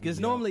there. Because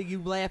normally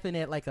you laughing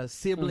at like a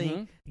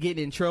sibling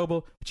getting in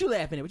trouble. What you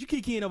laughing at? What you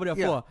kikiing over there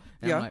for?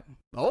 And I'm like,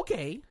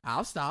 okay,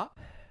 I'll stop.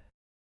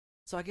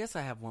 So I guess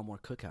I have one more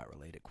cookout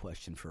related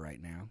question for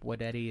right now. What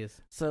that is.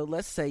 So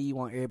let's say you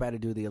want everybody to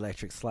do the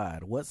electric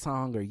slide. What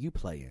song are you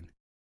playing?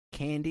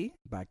 Candy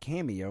by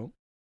Cameo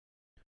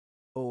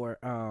or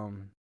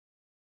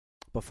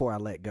Before I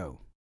Let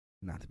Go?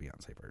 Not the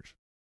Beyonce version.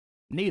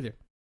 Neither.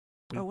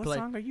 What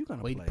song are you going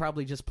to play? We'd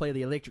probably just play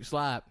the electric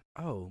slide.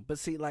 Oh, but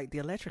see, like, the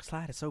electric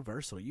slide is so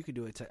versatile. You can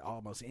do it to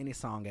almost any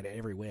song at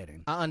every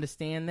wedding. I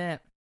understand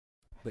that.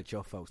 But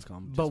your folks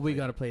come. But we're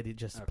going to play the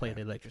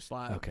electric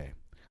slide. Okay.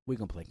 We're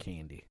going to play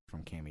Candy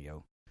from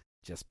Cameo.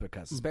 Just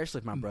because, especially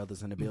if my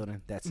brother's in the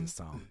building, that's his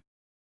song.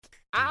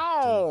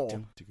 Ow!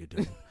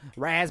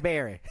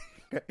 Raspberry.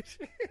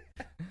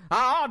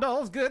 All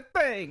those good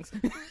things.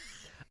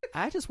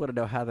 I just want to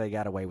know how they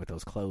got away with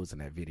those clothes in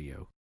that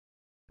video.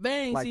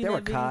 Like there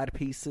were cod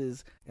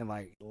pieces and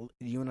like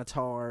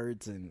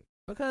unitards and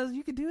because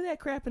you could do that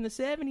crap in the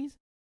 70s.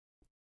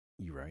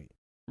 You right.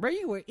 Bro,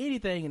 you wear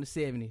anything in the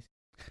 70s.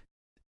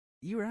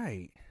 You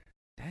right.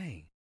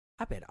 Dang.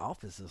 I bet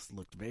offices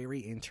looked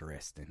very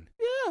interesting.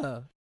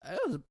 Yeah. It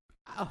was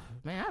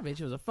man, I bet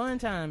it was a fun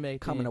time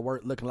back Coming to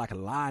work looking like a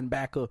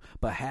linebacker,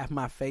 but half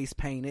my face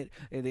painted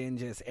and then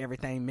just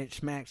everything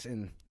mismatched,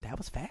 and that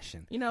was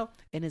fashion. You know.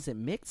 And is it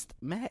mixed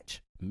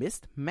match?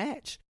 Missed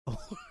match?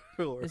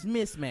 It's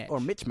mismatch. Or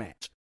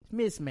mismatch.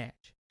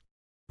 Mismatch.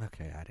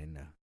 Okay, I didn't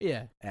know.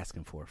 Yeah.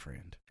 Asking for a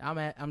friend.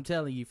 I'm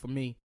telling you, for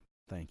me.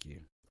 Thank you.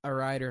 A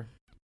writer.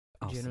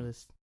 Awesome. A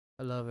journalist.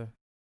 A lover.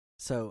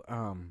 So,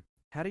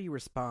 how do you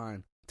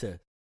respond to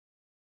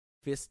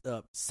fist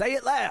up, say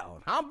it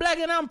loud? I'm black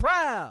and I'm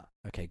proud.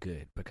 Okay,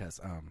 good. Because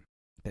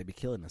they be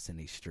killing us in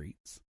these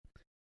streets.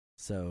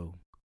 So,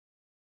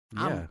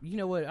 yeah. You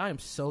know what? I am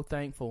so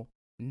thankful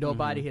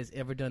nobody has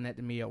ever done that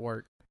to me at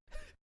work.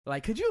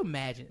 Like, could you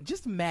imagine?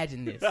 Just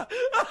imagine this.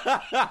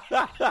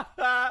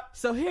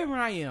 So here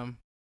I am.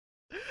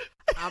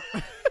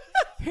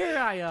 Here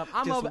I am.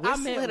 I'm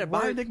at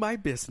work. My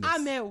business.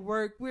 I'm at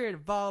work. We're at a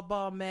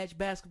volleyball match,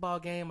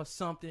 basketball game, or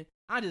something.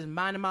 I'm just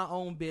minding my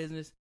own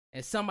business,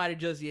 and somebody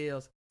just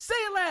yells, "Say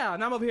it loud!"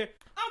 And I'm over here.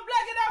 I'm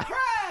black and I'm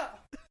proud.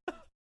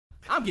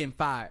 I'm getting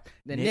fired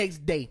the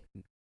next day.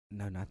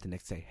 No, not the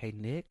next day. Hey,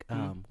 Nick,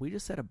 we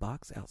just set a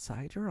box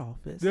outside your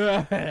office.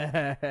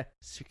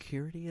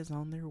 Security is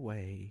on their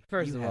way.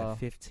 First of all, you have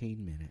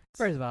 15 minutes.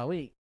 First of all,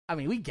 we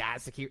got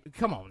security.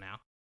 Come on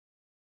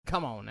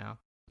now.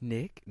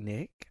 Nick,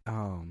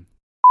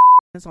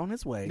 is on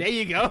his way. There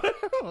you go.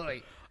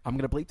 I'm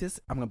gonna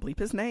bleep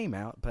his name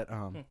out, but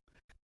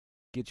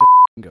get your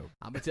go.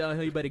 I'm gonna tell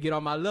him you better get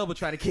on my level,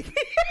 try to kick me.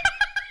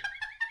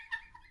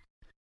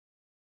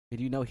 And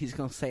you know he's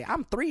gonna say,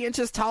 I'm 3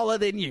 inches taller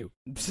than you.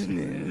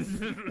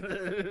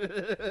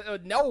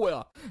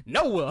 Nowhere.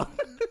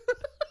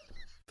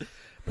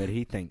 But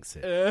he thinks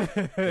it.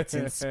 It's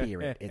in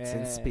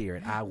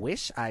spirit. I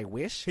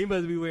wish. He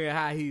must be wearing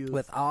high heels.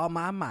 With all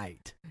my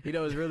might. You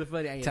know, it's really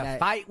funny. To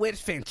fight with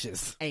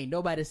finches. Ain't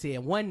nobody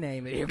saying one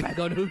name and everybody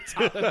gonna know who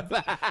talking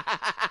about.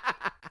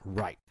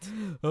 Right.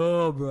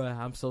 Oh, bro.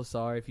 I'm so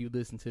sorry if you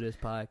listen to this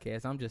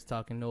podcast. I'm just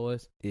talking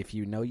noise. If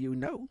you know, you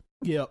know.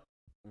 Yep.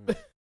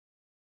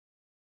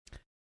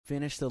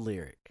 Finish the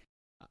lyric.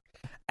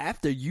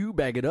 After you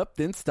bag it up,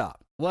 then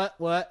stop. What?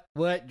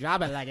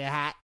 Drop it like it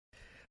hot.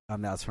 That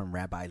was from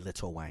Rabbi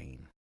Little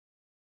Wayne.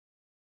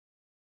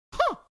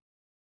 Huh.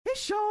 It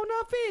sure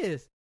enough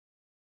is.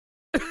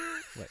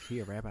 What, he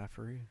a rabbi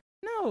for real?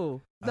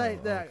 No.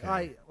 Like that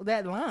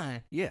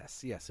line.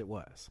 Yes, it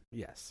was.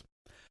 Yes.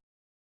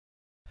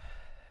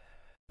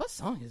 What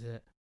song is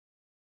it?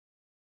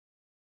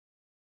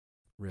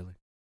 Really?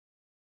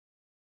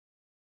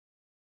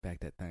 Back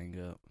that thing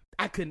up.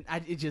 I couldn't.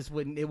 It just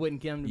wouldn't. It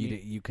wouldn't come to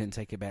me. You couldn't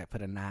take it back for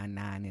the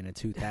 99 in the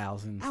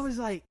 2000s. I was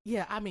like,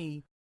 yeah. I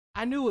mean,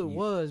 I knew it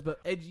was, but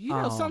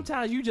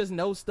sometimes you just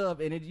know stuff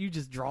and you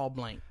just draw a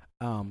blank.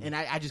 And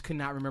I just could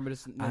not remember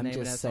the name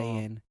of that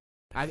song.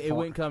 It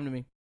wouldn't come to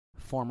me.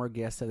 Former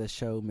guest of the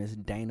show, Miss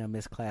Dana,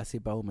 Miss Classy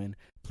Bowman,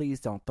 please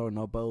don't throw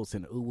no bows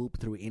and ooh-whoop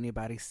through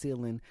anybody's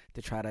ceiling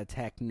to try to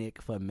attack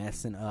Nick for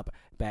messing up.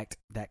 Back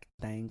that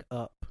thing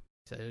up.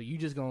 So you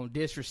just gonna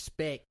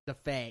disrespect the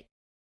fact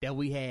that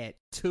we had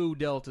 2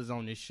 deltas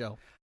on this show.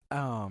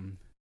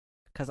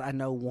 Because I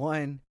know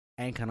one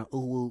ain't gonna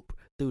ooh-whoop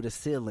through the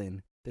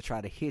ceiling to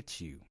try to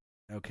hit you,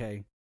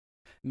 okay?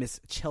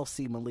 Miss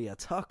Chelsea Malia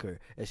Tucker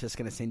is just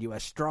going to send you a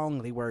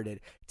strongly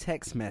worded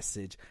text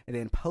message and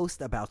then post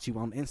about you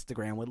on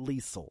Instagram with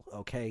Liesel,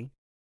 okay?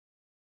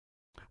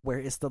 Where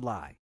is the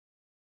lie?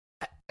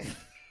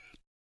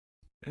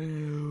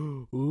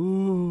 Ooh,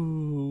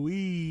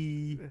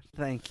 wee.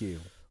 Thank you.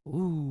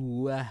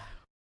 Ooh.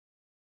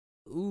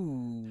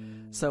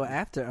 So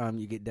after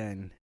you get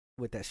done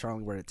with that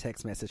strongly worded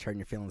text message hurting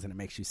your feelings and it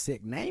makes you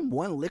sick, name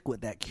one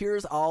liquid that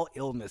cures all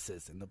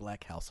illnesses in the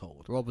black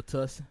household.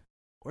 Robitussin.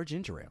 Or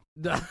ginger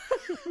ale.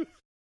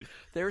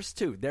 There's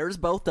 2. There's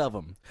both of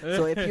them.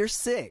 So if you're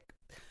sick,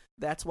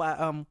 that's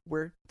why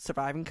we're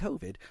surviving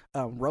COVID.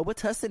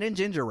 Robitussin and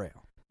ginger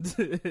ale.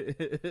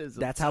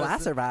 That's how I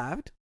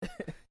survived.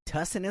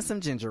 Tussin and some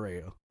ginger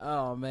ale.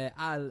 Oh man,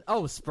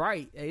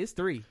 Sprite. Hey, it's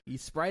 3. You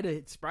Sprite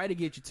to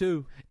get you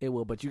 2. It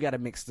will, but you got to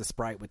mix the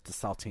Sprite with the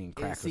saltine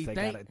crackers.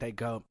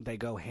 They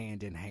go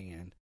hand in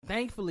hand.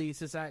 Thankfully,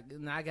 since I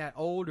got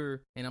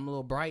older and I'm a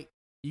little bright,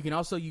 you can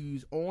also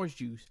use orange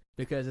juice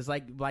because it's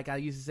like I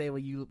used to say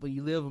when you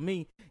live with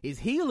me, it's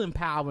healing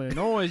power in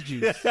orange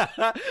juice.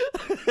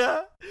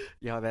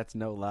 Yo, that's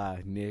no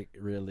lie, Nick.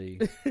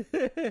 Really,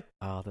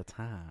 all the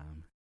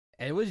time.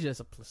 It was just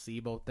a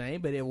placebo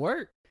thing, but it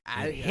worked.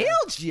 It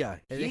healed you.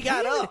 He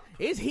got up.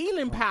 It's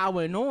healing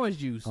power in orange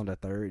juice. On the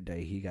 3rd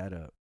day, he got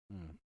up.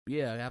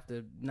 Yeah,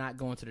 after not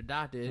going to the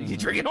doctor, you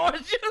drinking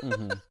orange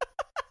juice.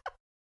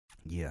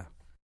 Yeah,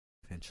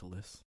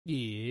 Ventureless.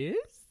 Yes.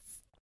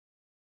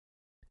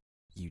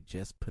 You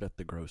just put up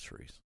the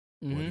groceries.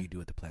 What do you do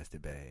with the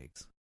plastic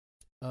bags?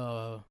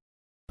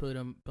 Put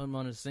them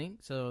on the sink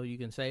so you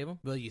can save them.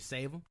 Well, you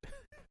save them.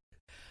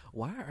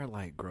 Why are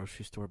like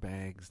grocery store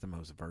bags the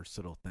most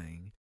versatile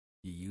thing?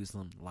 You use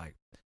them like,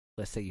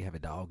 let's say you have a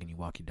dog and you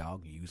walk your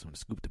dog. You use them to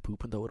scoop the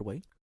poop and throw it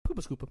away.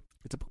 Poopa scooper.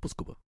 It's a poopa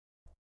scooper.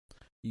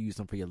 You use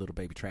them for your little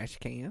baby trash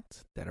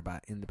cans that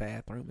are in the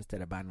bathroom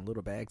instead of buying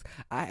little bags.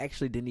 I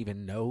actually didn't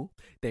even know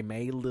they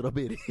made little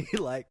bitty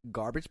like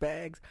garbage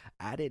bags.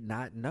 I did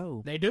not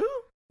know. They do?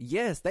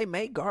 Yes, they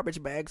make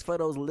garbage bags for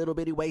those little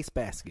bitty waste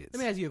baskets.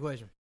 Let me ask you a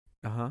question.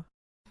 Uh-huh.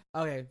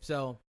 Okay,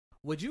 so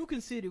would you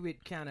consider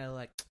it kind of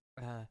like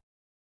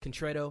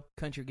Contredo,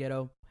 country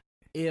ghetto,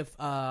 if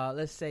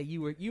let's say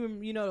you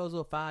know those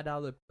little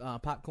 $5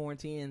 popcorn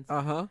tins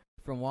from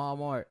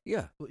Walmart?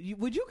 Yeah.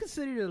 Would you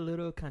consider it a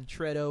little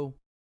Contredo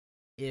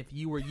if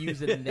you were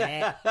using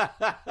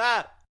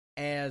that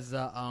as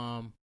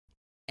a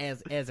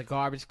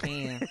garbage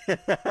can?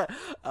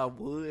 I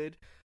would,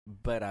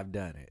 but I've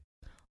done it.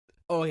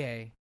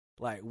 Okay.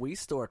 Like, we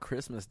store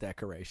Christmas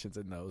decorations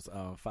in those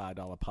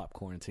 $5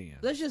 popcorn tins.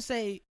 Let's just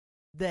say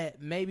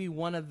that maybe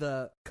one of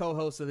the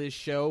co-hosts of this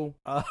show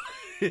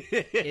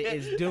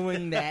is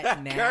doing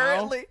that now.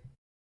 Currently?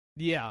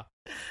 Yeah.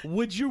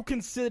 Would you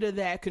consider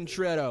that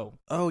Contredo?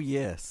 Oh,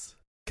 yes.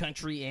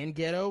 Country and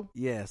ghetto?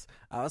 Yes.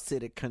 I'll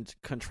sit at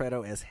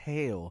Contredo as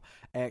hell,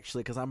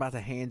 actually, because I'm about to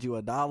hand you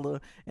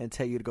 $1 and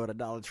tell you to go to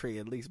Dollar Tree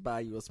and at least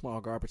buy you a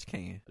small garbage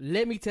can.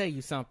 Let me tell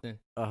you something.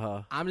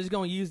 I'm just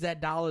going to use that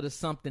 $1 to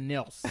something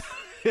else.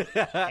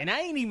 And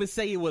I ain't even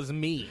say it was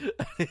me.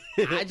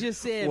 I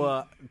just said...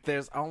 Well,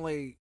 there's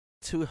only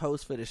 2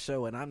 hosts for the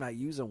show, and I'm not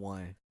using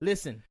one.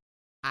 Listen,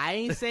 I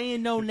ain't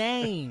saying no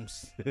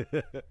names.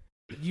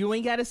 You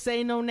ain't got to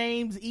say no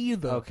names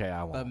either. Okay,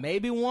 I won't. But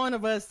maybe one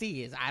of us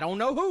is. I don't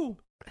know who.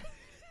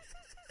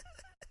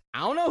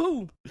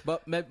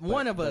 But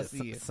one of us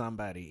is.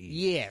 Somebody is.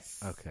 Yes.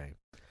 Okay.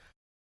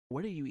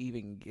 Where do you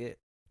even get...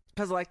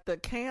 Because, like, the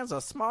cans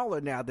are smaller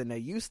now than they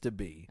used to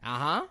be.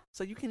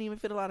 So you can't even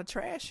fit a lot of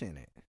trash in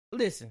it.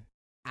 Listen,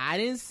 I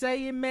didn't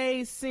say it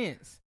made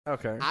sense.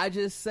 Okay. I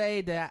just say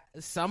that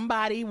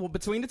somebody,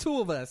 between the 2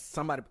 of us...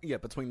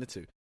 between the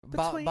 2.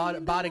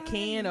 Bought a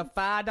can of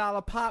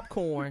 $5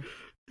 popcorn,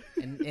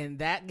 and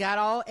that got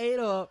all ate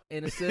up,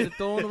 and instead of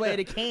throwing away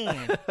the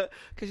can.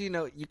 Because, you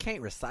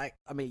can't recycle.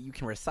 I mean, you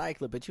can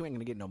recycle it, but you ain't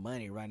going to get no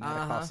money running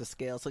across the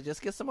scale, so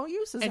just get some more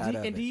uses out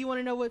of it. And do you want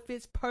to know what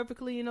fits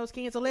perfectly in those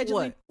cans?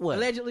 Allegedly? What?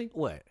 Allegedly?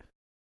 What?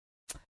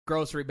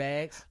 Grocery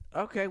bags.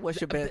 Okay, what's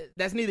your best?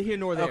 That's neither here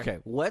nor there. Okay,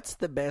 what's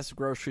the best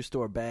grocery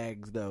store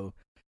bags, though,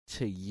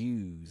 to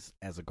use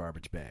as a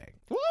garbage bag?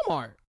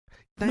 Walmart.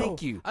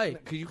 Thank you. Hey,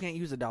 because you can't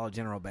use a Dollar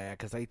General bag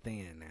because they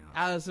thin now.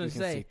 I was going to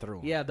say,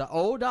 yeah, the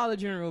old Dollar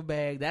General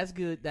bag, that's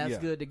good. That's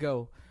good to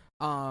go.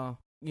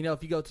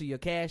 If you go to your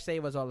cash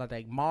savers or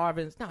like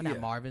Marvin's, not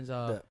Marvin's.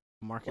 The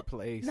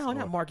Marketplace. No,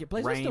 not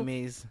Marketplace.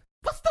 Ramey's.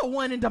 What's the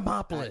one in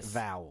Demopolis?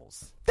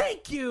 Vowels.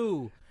 Thank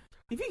you.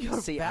 If you go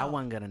See, I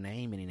wasn't gonna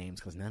name any names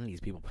because none of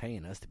these people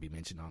paying us to be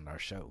mentioned on our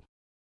show.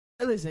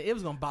 Listen, it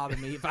was gonna bother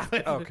me if I.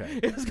 Okay.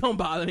 It was gonna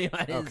bother me if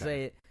I didn't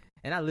say it.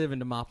 And I live in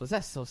Demopolis.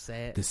 That's so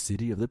sad. The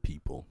city of the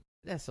people.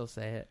 That's so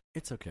sad.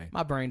 It's okay.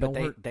 My brain don't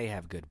work. They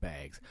have good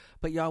bags.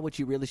 But y'all, what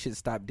you really should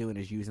stop doing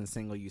is using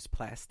single-use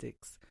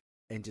plastics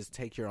and just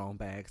take your own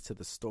bags to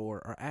the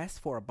store or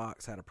ask for a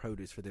box out of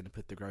produce for them to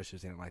put the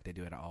groceries in like they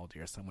do at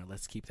Aldi or somewhere.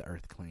 Let's keep the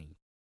earth clean.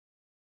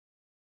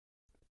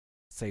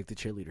 Save the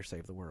cheerleader,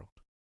 save the world.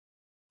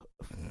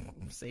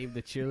 Save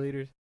the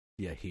cheerleaders?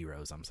 Yeah,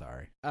 heroes, I'm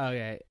sorry.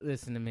 Okay,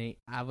 listen to me.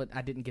 I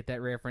didn't get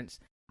that reference.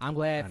 I'm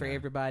glad for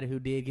everybody who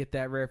did get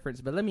that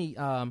reference. But let me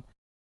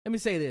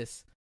say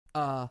this.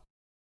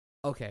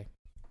 Okay.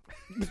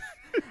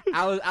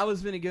 I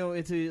was gonna go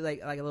into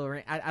like a little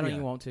rant. I don't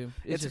even want to.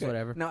 It's just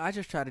whatever. No, I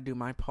just try to do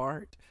my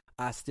part.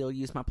 I still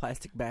use my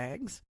plastic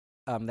bags.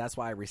 That's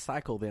why I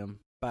recycle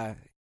them by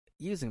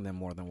using them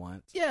more than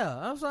once. Yeah,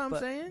 that's what I'm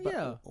saying.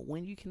 Yeah.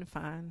 When you can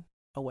find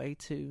a way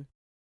to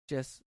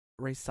just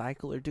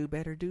recycle or do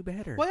better, do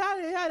better. Well, I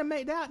had to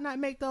not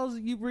make those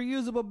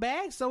reusable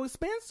bags so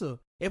expensive.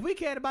 If we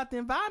cared about the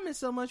environment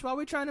so much, why are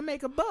we trying to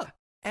make a buck?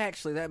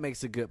 Actually, that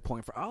makes a good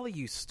point. For all of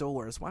you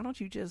stores, why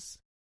don't you just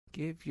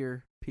give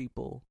your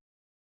people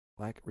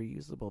like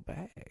reusable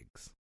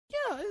bags?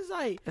 Yeah, it's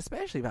like,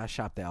 especially if I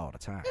shop there all the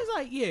time. It's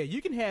like, yeah,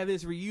 you can have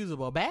this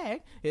reusable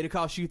bag. It'll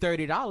cost you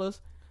 $30.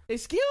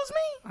 Excuse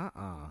me?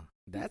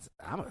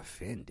 I'm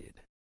offended.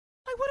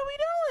 Like, what are we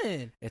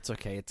doing? It's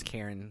okay. It's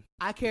Karen.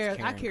 I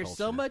care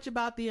so much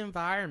about the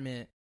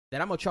environment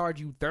that I'm gonna charge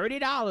you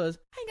 $30. I ain't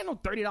got no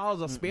 $30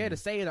 to spare to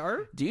save the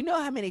earth. Do you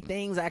know how many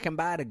things I can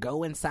buy to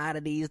go inside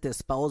of these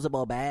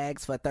disposable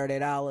bags for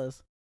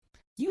 $30?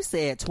 You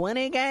said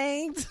 20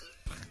 games?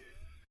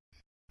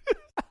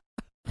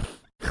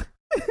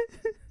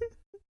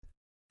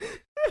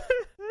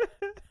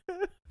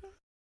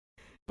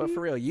 But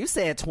for real, you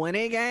said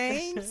 20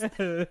 games?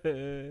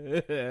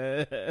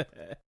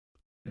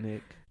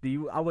 Nick,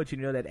 I want you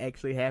to know that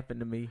actually happened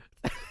to me.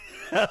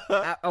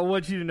 I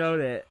want you to know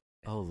that.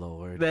 Oh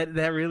Lord,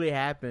 that really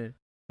happened.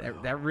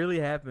 That really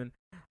happened.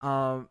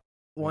 One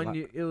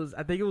year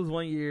I think it was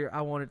 1 year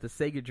I wanted the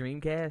Sega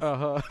Dreamcast.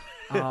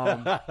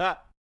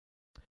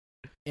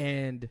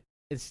 And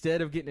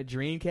instead of getting a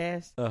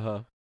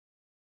Dreamcast,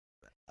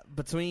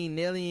 between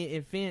Nelly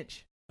and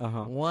Finch,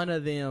 one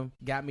of them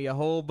got me a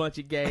whole bunch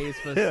of games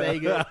for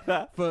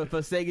Sega for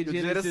Sega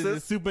Genesis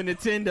and Super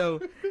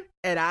Nintendo.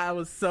 And I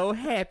was so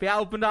happy. I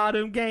opened all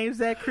them games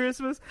that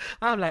Christmas.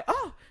 I'm like,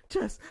 oh,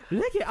 just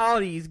look at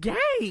all these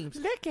games.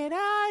 Look at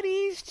all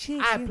these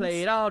chickens. I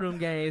played all them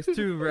games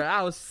too, bro.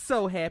 I was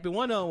so happy.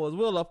 One of them was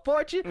Wheel of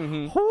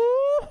Fortune.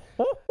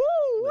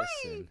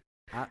 Listen,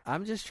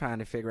 I'm just trying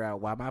to figure out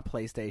why my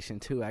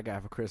PlayStation 2 I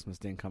got for Christmas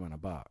didn't come in a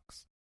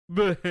box.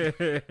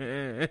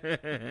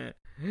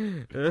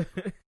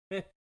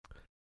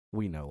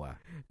 We know why.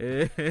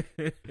 They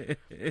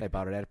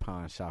bought it at a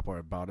pawn shop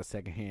or bought it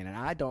secondhand, and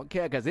I don't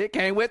care because it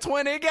came with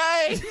 20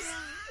 games.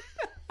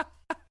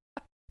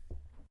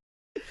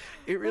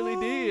 It really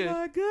did. Oh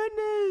my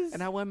goodness!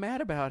 And I wasn't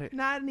mad about it.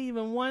 Not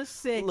even 1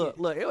 second.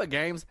 Look, it was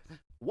games.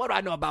 What do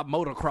I know about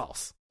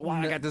motocross? Why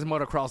I got this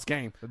motocross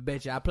game? I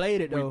bet you I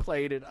played it though. We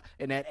played it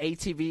in that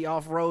ATV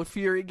Off-Road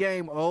Fury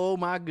game. Oh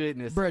my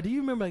goodness, bro! Do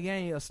you remember a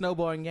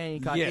snowboarding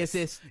game called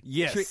SS?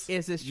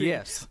 SS.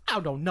 Yes.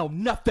 I don't know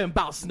nothing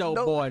about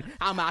snowboarding. Nope.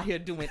 I'm out here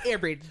doing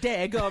every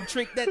daggum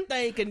trick that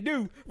thing can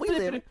do.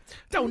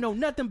 Don't know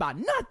nothing about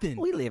nothing.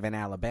 We live in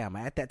Alabama.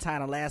 At that time,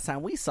 the last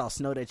time we saw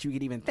snow that you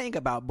could even think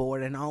about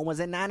boarding on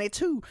was in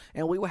 '92,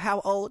 and we were how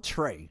old?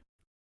 Trey.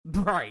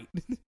 Right.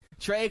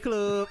 Trey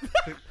Club.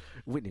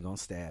 Whitney gonna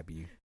stab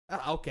you.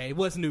 Okay,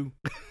 what's new?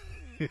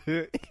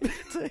 I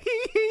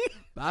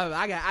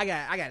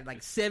got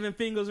like 7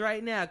 fingers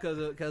right now because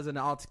of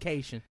the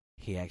altercation.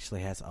 He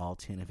actually has all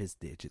 10 of his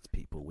digits,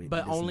 people. Whitney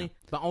but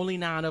only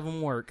 9 of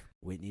them work.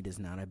 Whitney does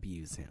not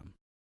abuse him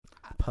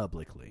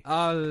publicly.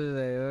 Oh,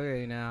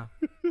 okay, now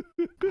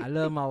I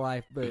love my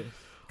wife, but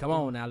come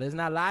on now, let's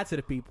not lie to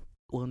the people.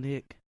 Well,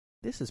 Nick,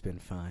 this has been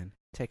fun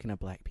taking a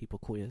Black People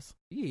quiz.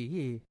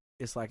 Yeah.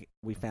 It's like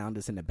we found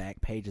this in the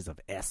back pages of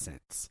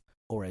Essence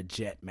or a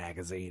Jet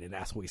magazine, and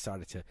that's when we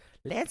started to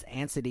let's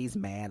answer these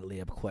Mad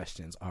Lib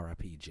questions.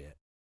 R.I.P. Jet.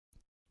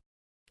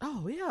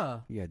 Oh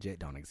yeah. Yeah, Jet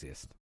don't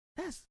exist.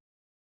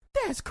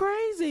 That's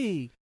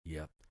crazy.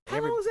 Yep.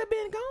 How long has that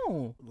been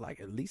gone? Like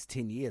at least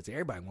 10 years.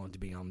 Everybody wanted to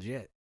be on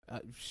Jet.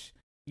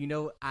 You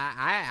know,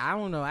 I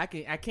don't know. I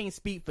can't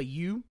speak for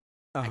you.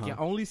 I can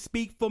only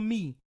speak for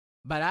me.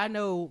 But I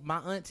know my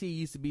auntie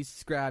used to be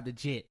subscribed to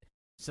Jet.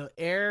 So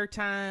every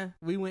time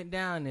we went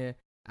down there,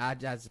 I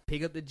just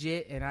pick up the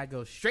Jet and I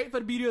go straight for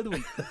the beauty of the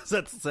week.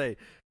 That's to say,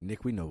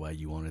 Nick, we know why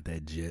you wanted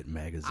that Jet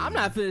magazine. I'm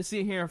not finna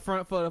sit here in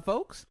front for the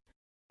folks.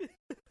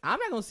 I'm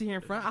not gonna sit here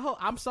in front.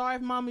 I'm sorry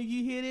if Mama,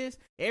 you hear this.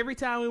 Every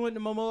time we went to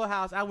Memorial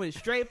House, I went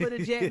straight for the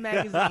Jet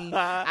magazine.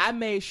 I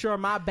made sure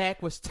my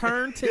back was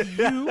turned to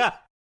you.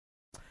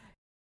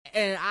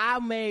 And I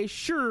made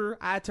sure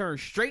I turned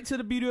straight to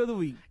the beauty of the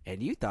week.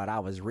 And you thought I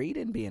was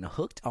reading, being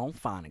hooked on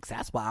phonics.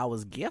 That's why I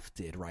was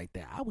gifted right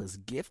there. I was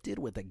gifted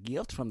with a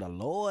gift from the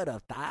Lord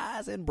of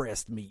thighs and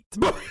breast meat.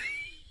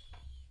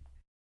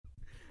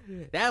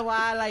 That's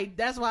why I like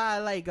that's why I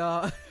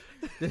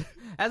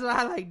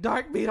like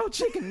dark meat on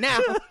chicken now.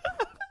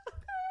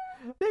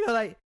 They go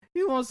like,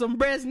 you want some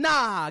breast?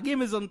 Nah, give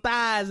me some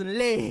thighs and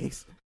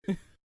legs.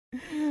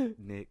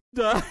 Nick.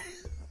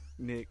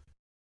 Nick.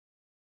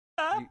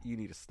 You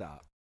need to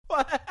stop.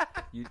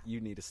 You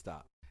need to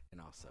stop.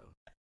 And also,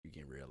 you're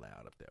getting real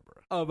loud up there,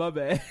 bro. Oh, my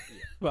bad. Yeah.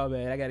 My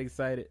bad. I got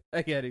excited.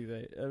 Let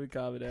me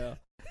calm it down.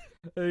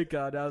 I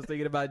was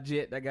thinking about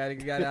Jet. I got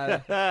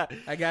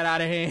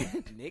out of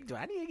hand. Nick, do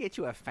I need to get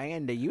you a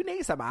fan? Do you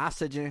need some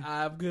oxygen?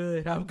 I'm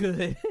good.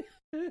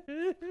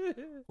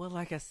 Well,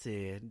 like I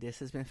said, this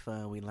has been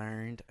fun. We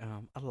learned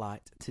a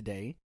lot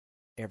today.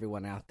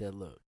 Everyone out there,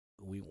 look,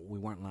 we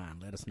weren't lying.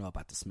 Let us know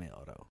about the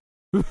smell, though.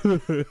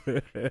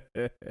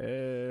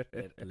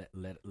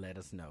 let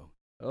us know.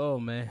 Oh,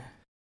 man.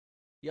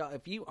 Y'all,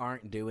 if you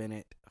aren't doing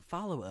it,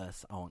 follow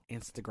us on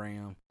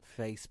Instagram,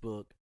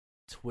 Facebook,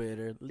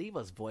 Twitter. Leave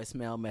us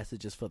voicemail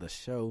messages for the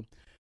show.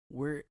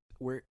 We're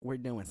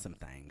doing some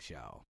things,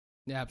 y'all.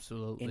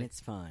 Absolutely. And it's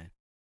fun.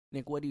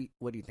 Nick, what do you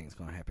think is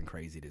gonna happen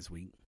crazy this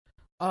week?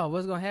 Oh,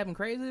 what's gonna happen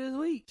crazy this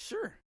week?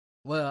 Sure.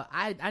 Well,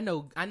 I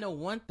know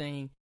one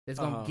thing that's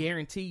gonna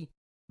guarantee,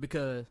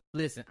 because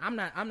listen, I'm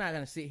not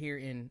gonna sit here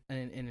and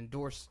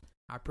endorse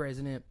our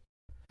president,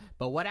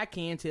 but what I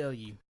can tell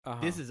you,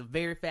 this is a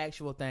very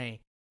factual thing.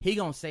 He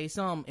gonna say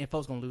something and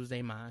folks gonna lose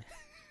their mind.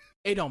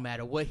 It don't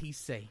matter what he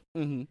say.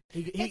 Mm-hmm.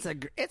 It's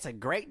a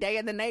great day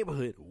in the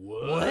neighborhood.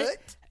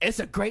 What? It's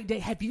a great day.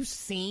 Have you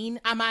seen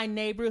my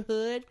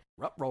neighborhood?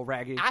 Roll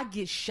raggy. I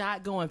get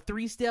shot going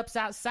 3 steps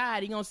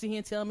outside. He gonna sit here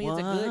and tell me it's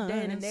a good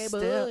day in the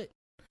neighborhood.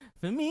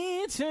 For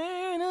me,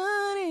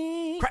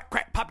 eternity.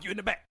 Crack, pop you in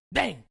the back.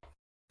 Dang.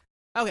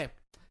 Okay,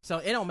 so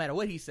it don't matter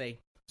what he say.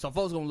 So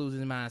folks gonna lose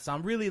his mind. So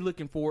I'm really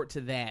looking forward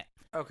to that.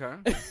 Okay.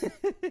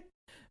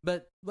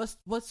 But what's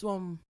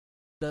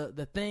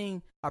the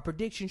thing? Our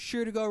prediction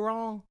sure to go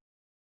wrong.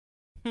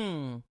 You're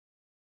loud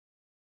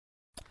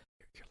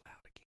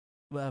again.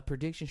 Well,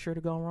 prediction sure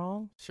to go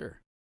wrong. Sure.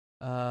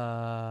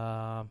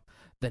 The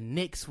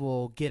Knicks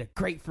will get a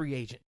great free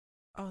agent.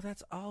 Oh,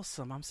 that's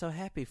awesome! I'm so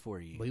happy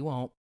for you. We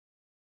won't.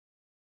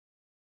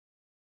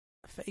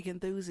 Fake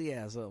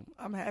enthusiasm.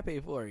 I'm happy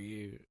for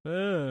you.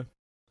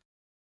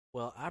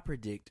 Well, I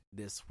predict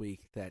this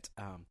week that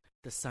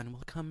the sun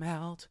will come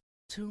out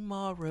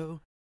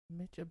tomorrow.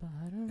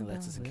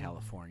 Unless it's in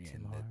California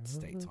and the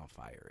state's on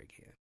fire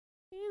again.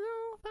 He's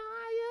on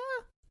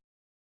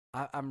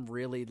fire. I'm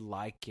really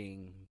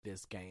liking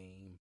this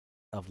game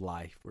of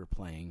life we're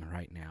playing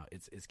right now.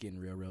 It's getting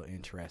real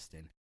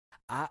interesting.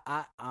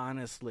 I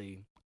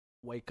honestly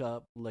wake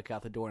up, look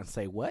out the door, and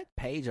say, what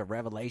page of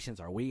Revelations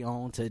are we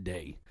on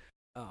today?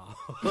 Oh,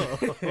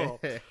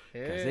 because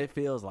it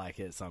feels like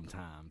it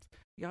sometimes.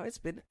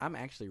 I'm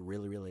actually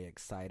really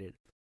excited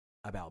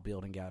about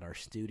building out our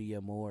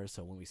studio more,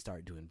 so when we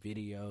start doing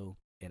video,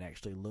 it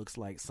actually looks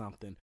like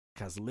something.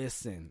 Because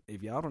listen,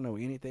 if y'all don't know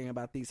anything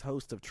about these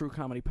hosts of True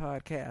Comedy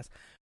Podcasts,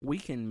 we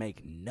can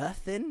make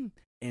nothing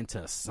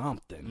into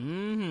something.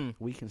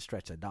 Mm-hmm. We can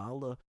stretch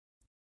 $1.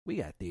 We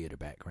got theater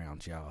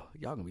backgrounds, y'all.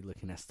 Y'all gonna be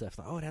looking at stuff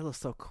like, oh, that looks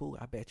so cool.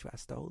 I bet you I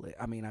stole it.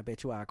 I mean, I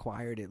bet you I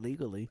acquired it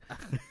legally.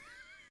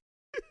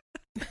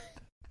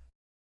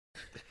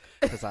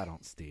 Because I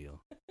don't steal.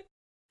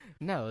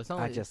 No, it's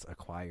only... I just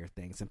acquire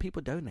things, and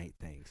people donate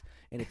things.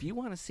 And if you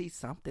want to see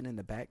something in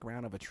the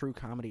background of a True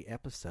Comedy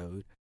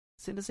episode,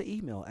 send us an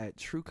email at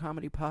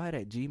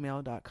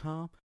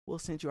truecomedypod@gmail.com. We'll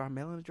send you our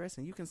mailing address,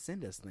 and you can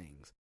send us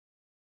things.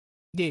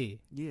 Yeah.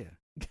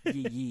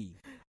 Yee.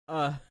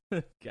 God,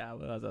 what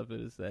was I going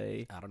to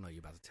say? I don't know. You're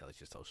about to tell us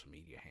your social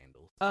media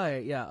handles. All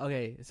right, yeah,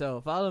 okay.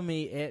 So follow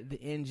me at the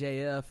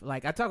NJF.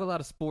 Like, I talk a lot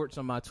of sports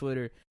on my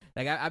Twitter.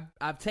 Like,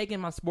 I've taken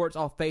my sports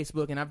off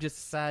Facebook, and I've just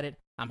decided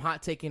I'm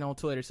hot taking on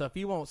Twitter. So if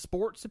you want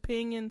sports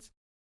opinions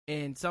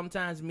and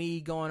sometimes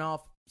me going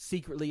off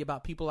secretly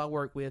about people I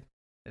work with,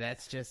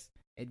 that's just,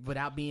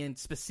 without being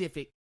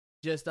specific,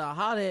 just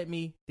holler at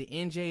me, the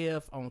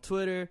NJF, on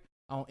Twitter.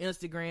 On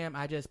Instagram,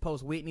 I just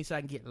post Whitney so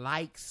I can get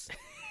likes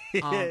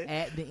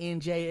at the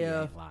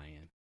NJF.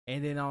 Lying.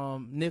 And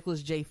then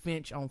Nicholas J.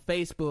 Finch on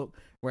Facebook,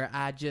 where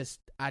I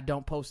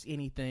don't post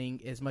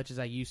anything as much as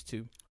I used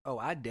to. Oh,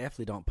 I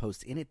definitely don't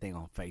post anything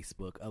on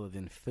Facebook other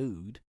than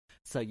food.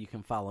 So you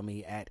can follow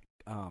me at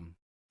Kham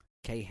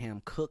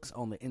Cooks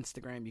on the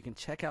Instagram. You can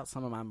check out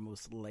some of my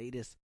most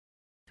latest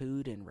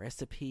food and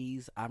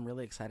recipes. I'm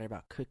really excited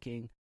about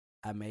cooking.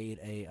 I made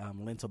a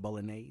lentil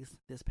bolognese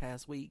this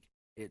past week.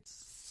 It's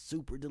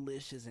super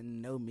delicious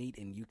and no meat,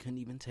 and you couldn't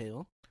even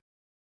tell.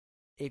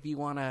 If you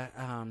want to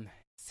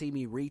see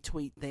me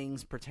retweet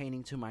things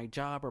pertaining to my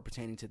job or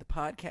pertaining to the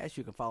podcast,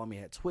 you can follow me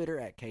at Twitter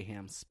at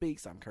Kham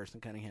Speaks. I'm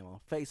Kirsten Cunningham on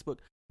Facebook.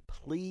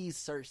 Please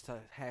search the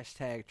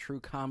hashtag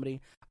True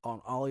Comedy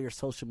on all your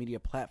social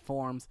media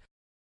platforms.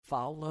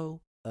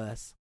 Follow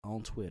us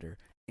on Twitter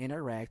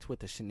interact with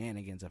the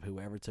shenanigans of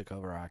whoever took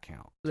over our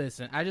account.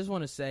 Listen, I just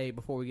want to say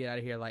before we get out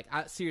of here, like,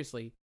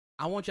 seriously,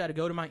 I want y'all to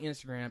go to my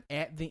Instagram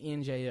at the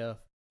NJF,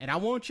 and I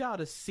want y'all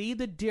to see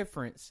the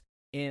difference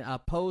in a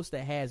post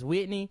that has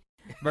Whitney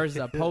versus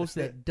a post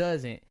that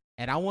doesn't.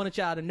 And I wanted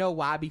y'all to know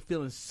why I be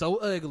feeling so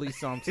ugly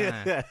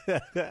sometimes.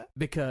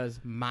 Because,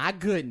 my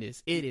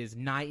goodness, it is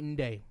night and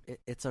day.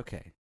 It's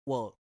okay.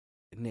 Well,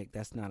 Nick,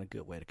 that's not a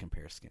good way to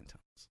compare skin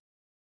tones.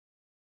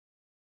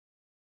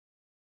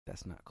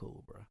 That's not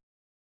cool, bro.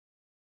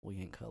 We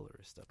ain't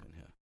colorist up in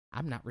here.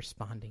 I'm not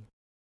responding.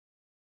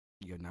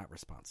 You're not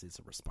responsive. It's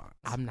a response.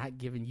 I'm not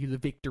giving you the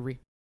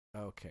victory.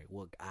 Okay,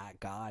 well,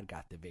 God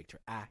got the victory.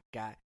 I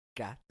got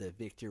the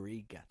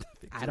victory. Got the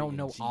victory. I don't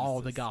know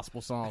all the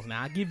gospel songs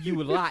now. I give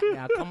you a lot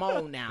now. Come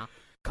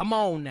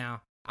on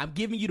now. I'm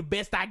giving you the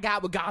best I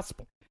got with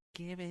gospel.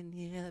 Giving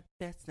you the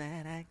best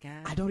that I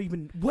got. I don't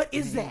even. What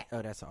is that?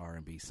 Oh, that's an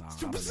R&B song.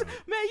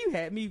 Man, you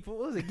had me. What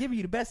was it? Giving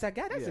you the best I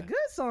got. That's a good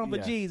song for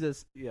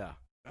Jesus. Yeah.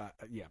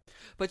 Yeah.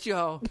 But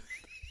y'all,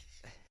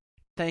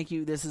 thank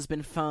you. This has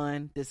been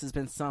fun. This has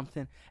been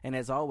something. And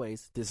as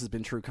always, this has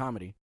been True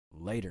Comedy.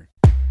 Later.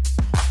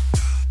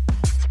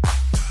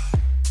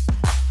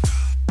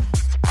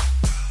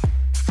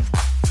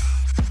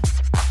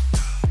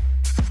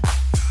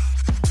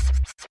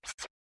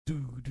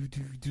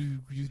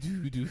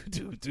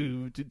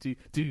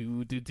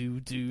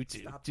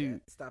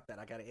 Stop that.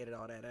 I gotta edit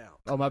all that out.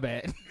 Oh, my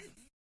bad.